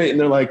did great," and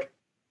they're like,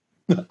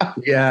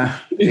 yeah.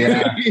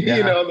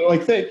 You know, they're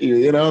like, "Thank you."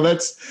 You know,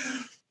 that's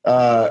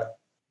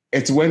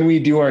it's when we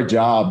do our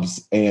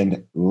jobs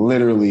and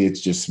literally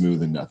it's just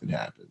smooth and nothing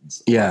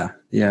happens. Yeah.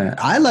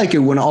 I like it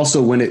when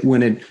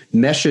it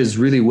meshes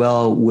really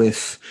well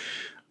with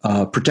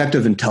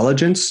protective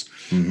intelligence.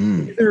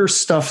 Mm-hmm. There's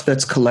stuff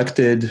that's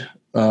collected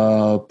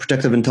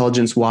protective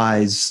intelligence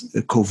wise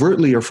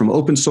covertly or from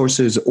open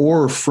sources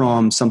or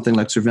from something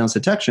like surveillance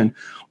detection,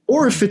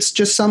 or if it's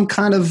just some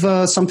kind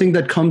of something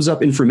that comes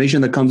up, information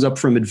that comes up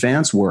from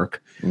advanced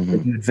work,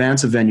 that you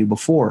advance a venue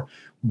before.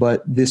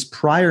 But this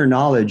prior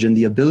knowledge and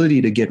the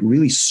ability to get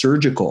really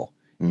surgical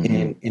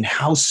in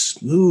how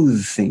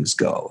smooth things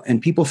go.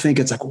 And people think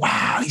it's like,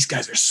 wow, these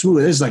guys are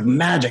smooth. This is like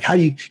magic. How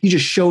you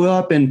just show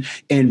up and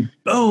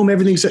boom,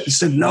 everything's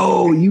said.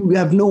 No, you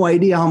have no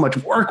idea how much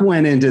work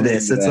went into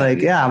this. It's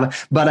like, yeah,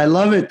 but I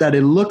love it that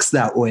it looks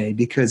that way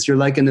because you're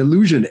like an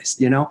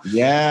illusionist, you know?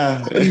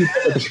 Yeah. You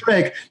did a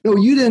trick. No,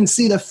 you didn't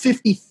see the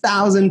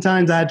 50,000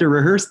 times I had to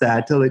rehearse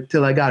that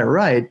till I got it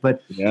right.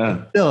 But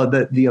still,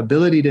 the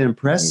ability to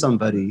impress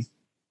somebody,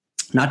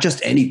 not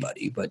just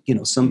anybody, but you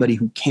know, somebody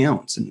who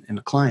counts and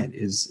a client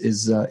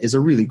is a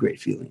really great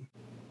feeling.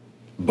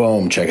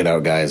 Boom. Check it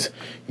out, guys.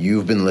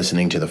 You've been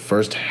listening to the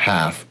first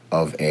half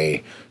of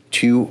a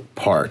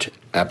 2-part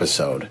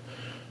episode.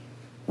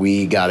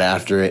 We got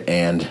after it,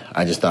 and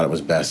I just thought it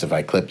was best if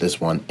I clipped this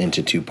one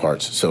into 2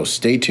 parts. So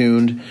stay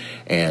tuned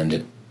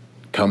and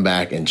come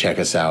back and check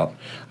us out.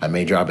 I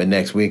may drop it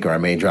next week or I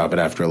may drop it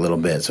after a little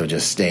bit. So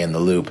just stay in the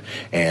loop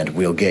and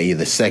we'll get you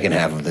the second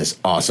half of this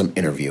awesome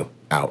interview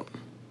out.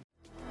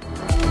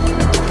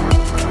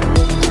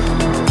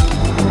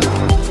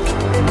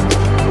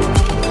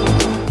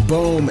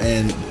 Boom.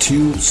 And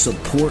to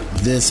support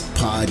this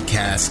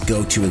podcast,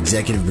 go to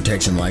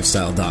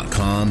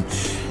executiveprotectionlifestyle.com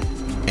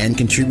and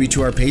contribute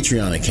to our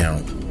Patreon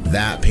account.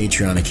 That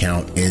Patreon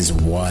account is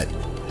what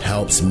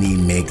helps me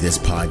make this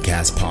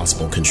podcast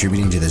possible,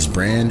 contributing to this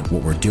brand,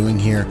 what we're doing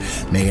here,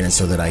 making it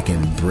so that I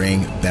can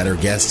bring better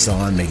guests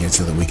on, making it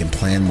so that we can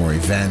plan more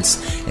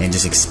events and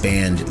just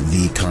expand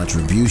the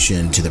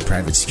contribution to the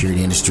private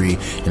security industry,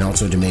 and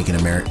also to making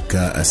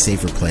America a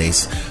safer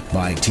place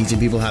by teaching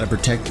people how to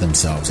protect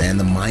themselves and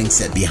the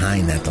mindset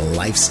behind that, the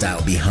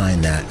lifestyle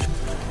behind that.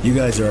 You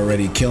guys are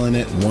already killing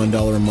it.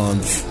 $1 a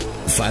month,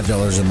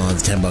 $5 a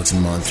month, $10 a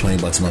month,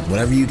 $20 a month,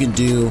 whatever you can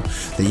do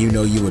that you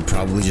know you would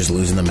probably just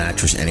lose in the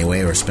mattress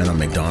anyway or spend on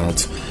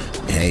McDonald's.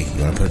 Hey,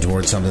 you want to put it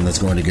towards something that's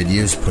going to good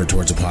use, put it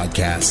towards a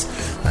podcast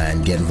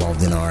and get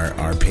involved in our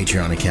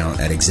Patreon account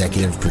at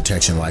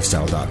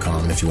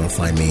executiveprotectionlifestyle.com. And if you want to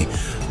find me,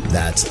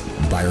 that's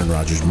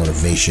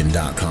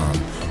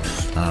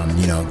ByronRogersMotivation.com.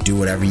 You know, do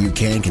whatever you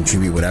can,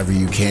 contribute whatever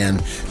you can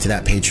to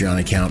that Patreon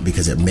account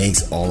because it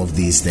makes all of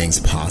these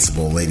things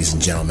possible, ladies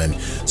and gentlemen.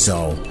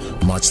 So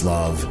much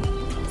love.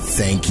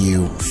 Thank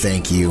you,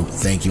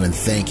 and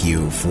thank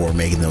you for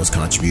making those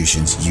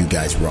contributions. You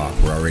guys rock.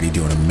 We're already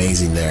doing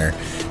amazing there,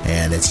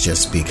 and it's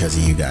just because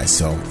of you guys.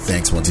 So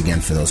thanks once again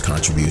for those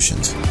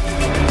contributions.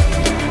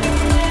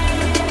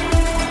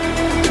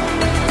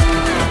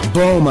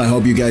 Boom. I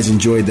hope you guys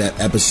enjoyed that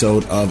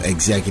episode of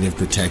Executive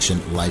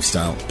Protection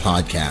Lifestyle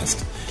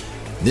Podcast.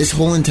 This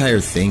whole entire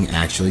thing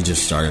actually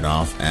just started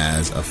off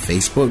as a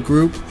Facebook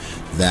group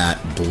that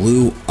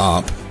blew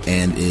up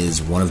and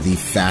is one of the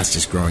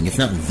fastest growing, if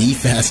not the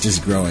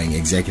fastest growing,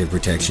 executive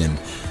protection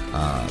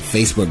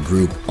Facebook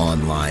group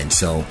online.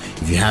 So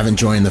if you haven't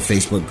joined the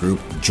Facebook group,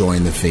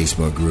 join the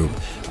Facebook group.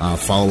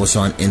 Follow us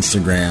on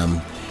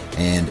Instagram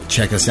and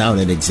check us out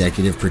at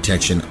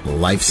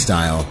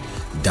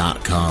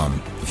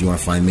executiveprotectionlifestyle.com. If you want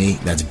to find me,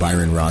 that's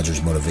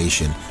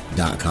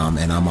ByronRogersMotivation.com,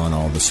 and I'm on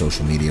all the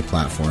social media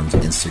platforms,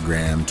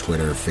 Instagram,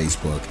 Twitter,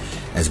 Facebook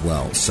as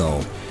well.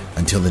 So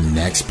until the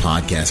next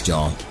podcast,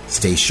 y'all,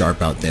 stay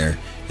sharp out there.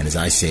 And as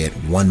I say it,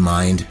 one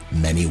mind,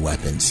 many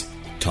weapons.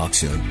 Talk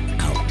soon.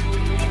 Out.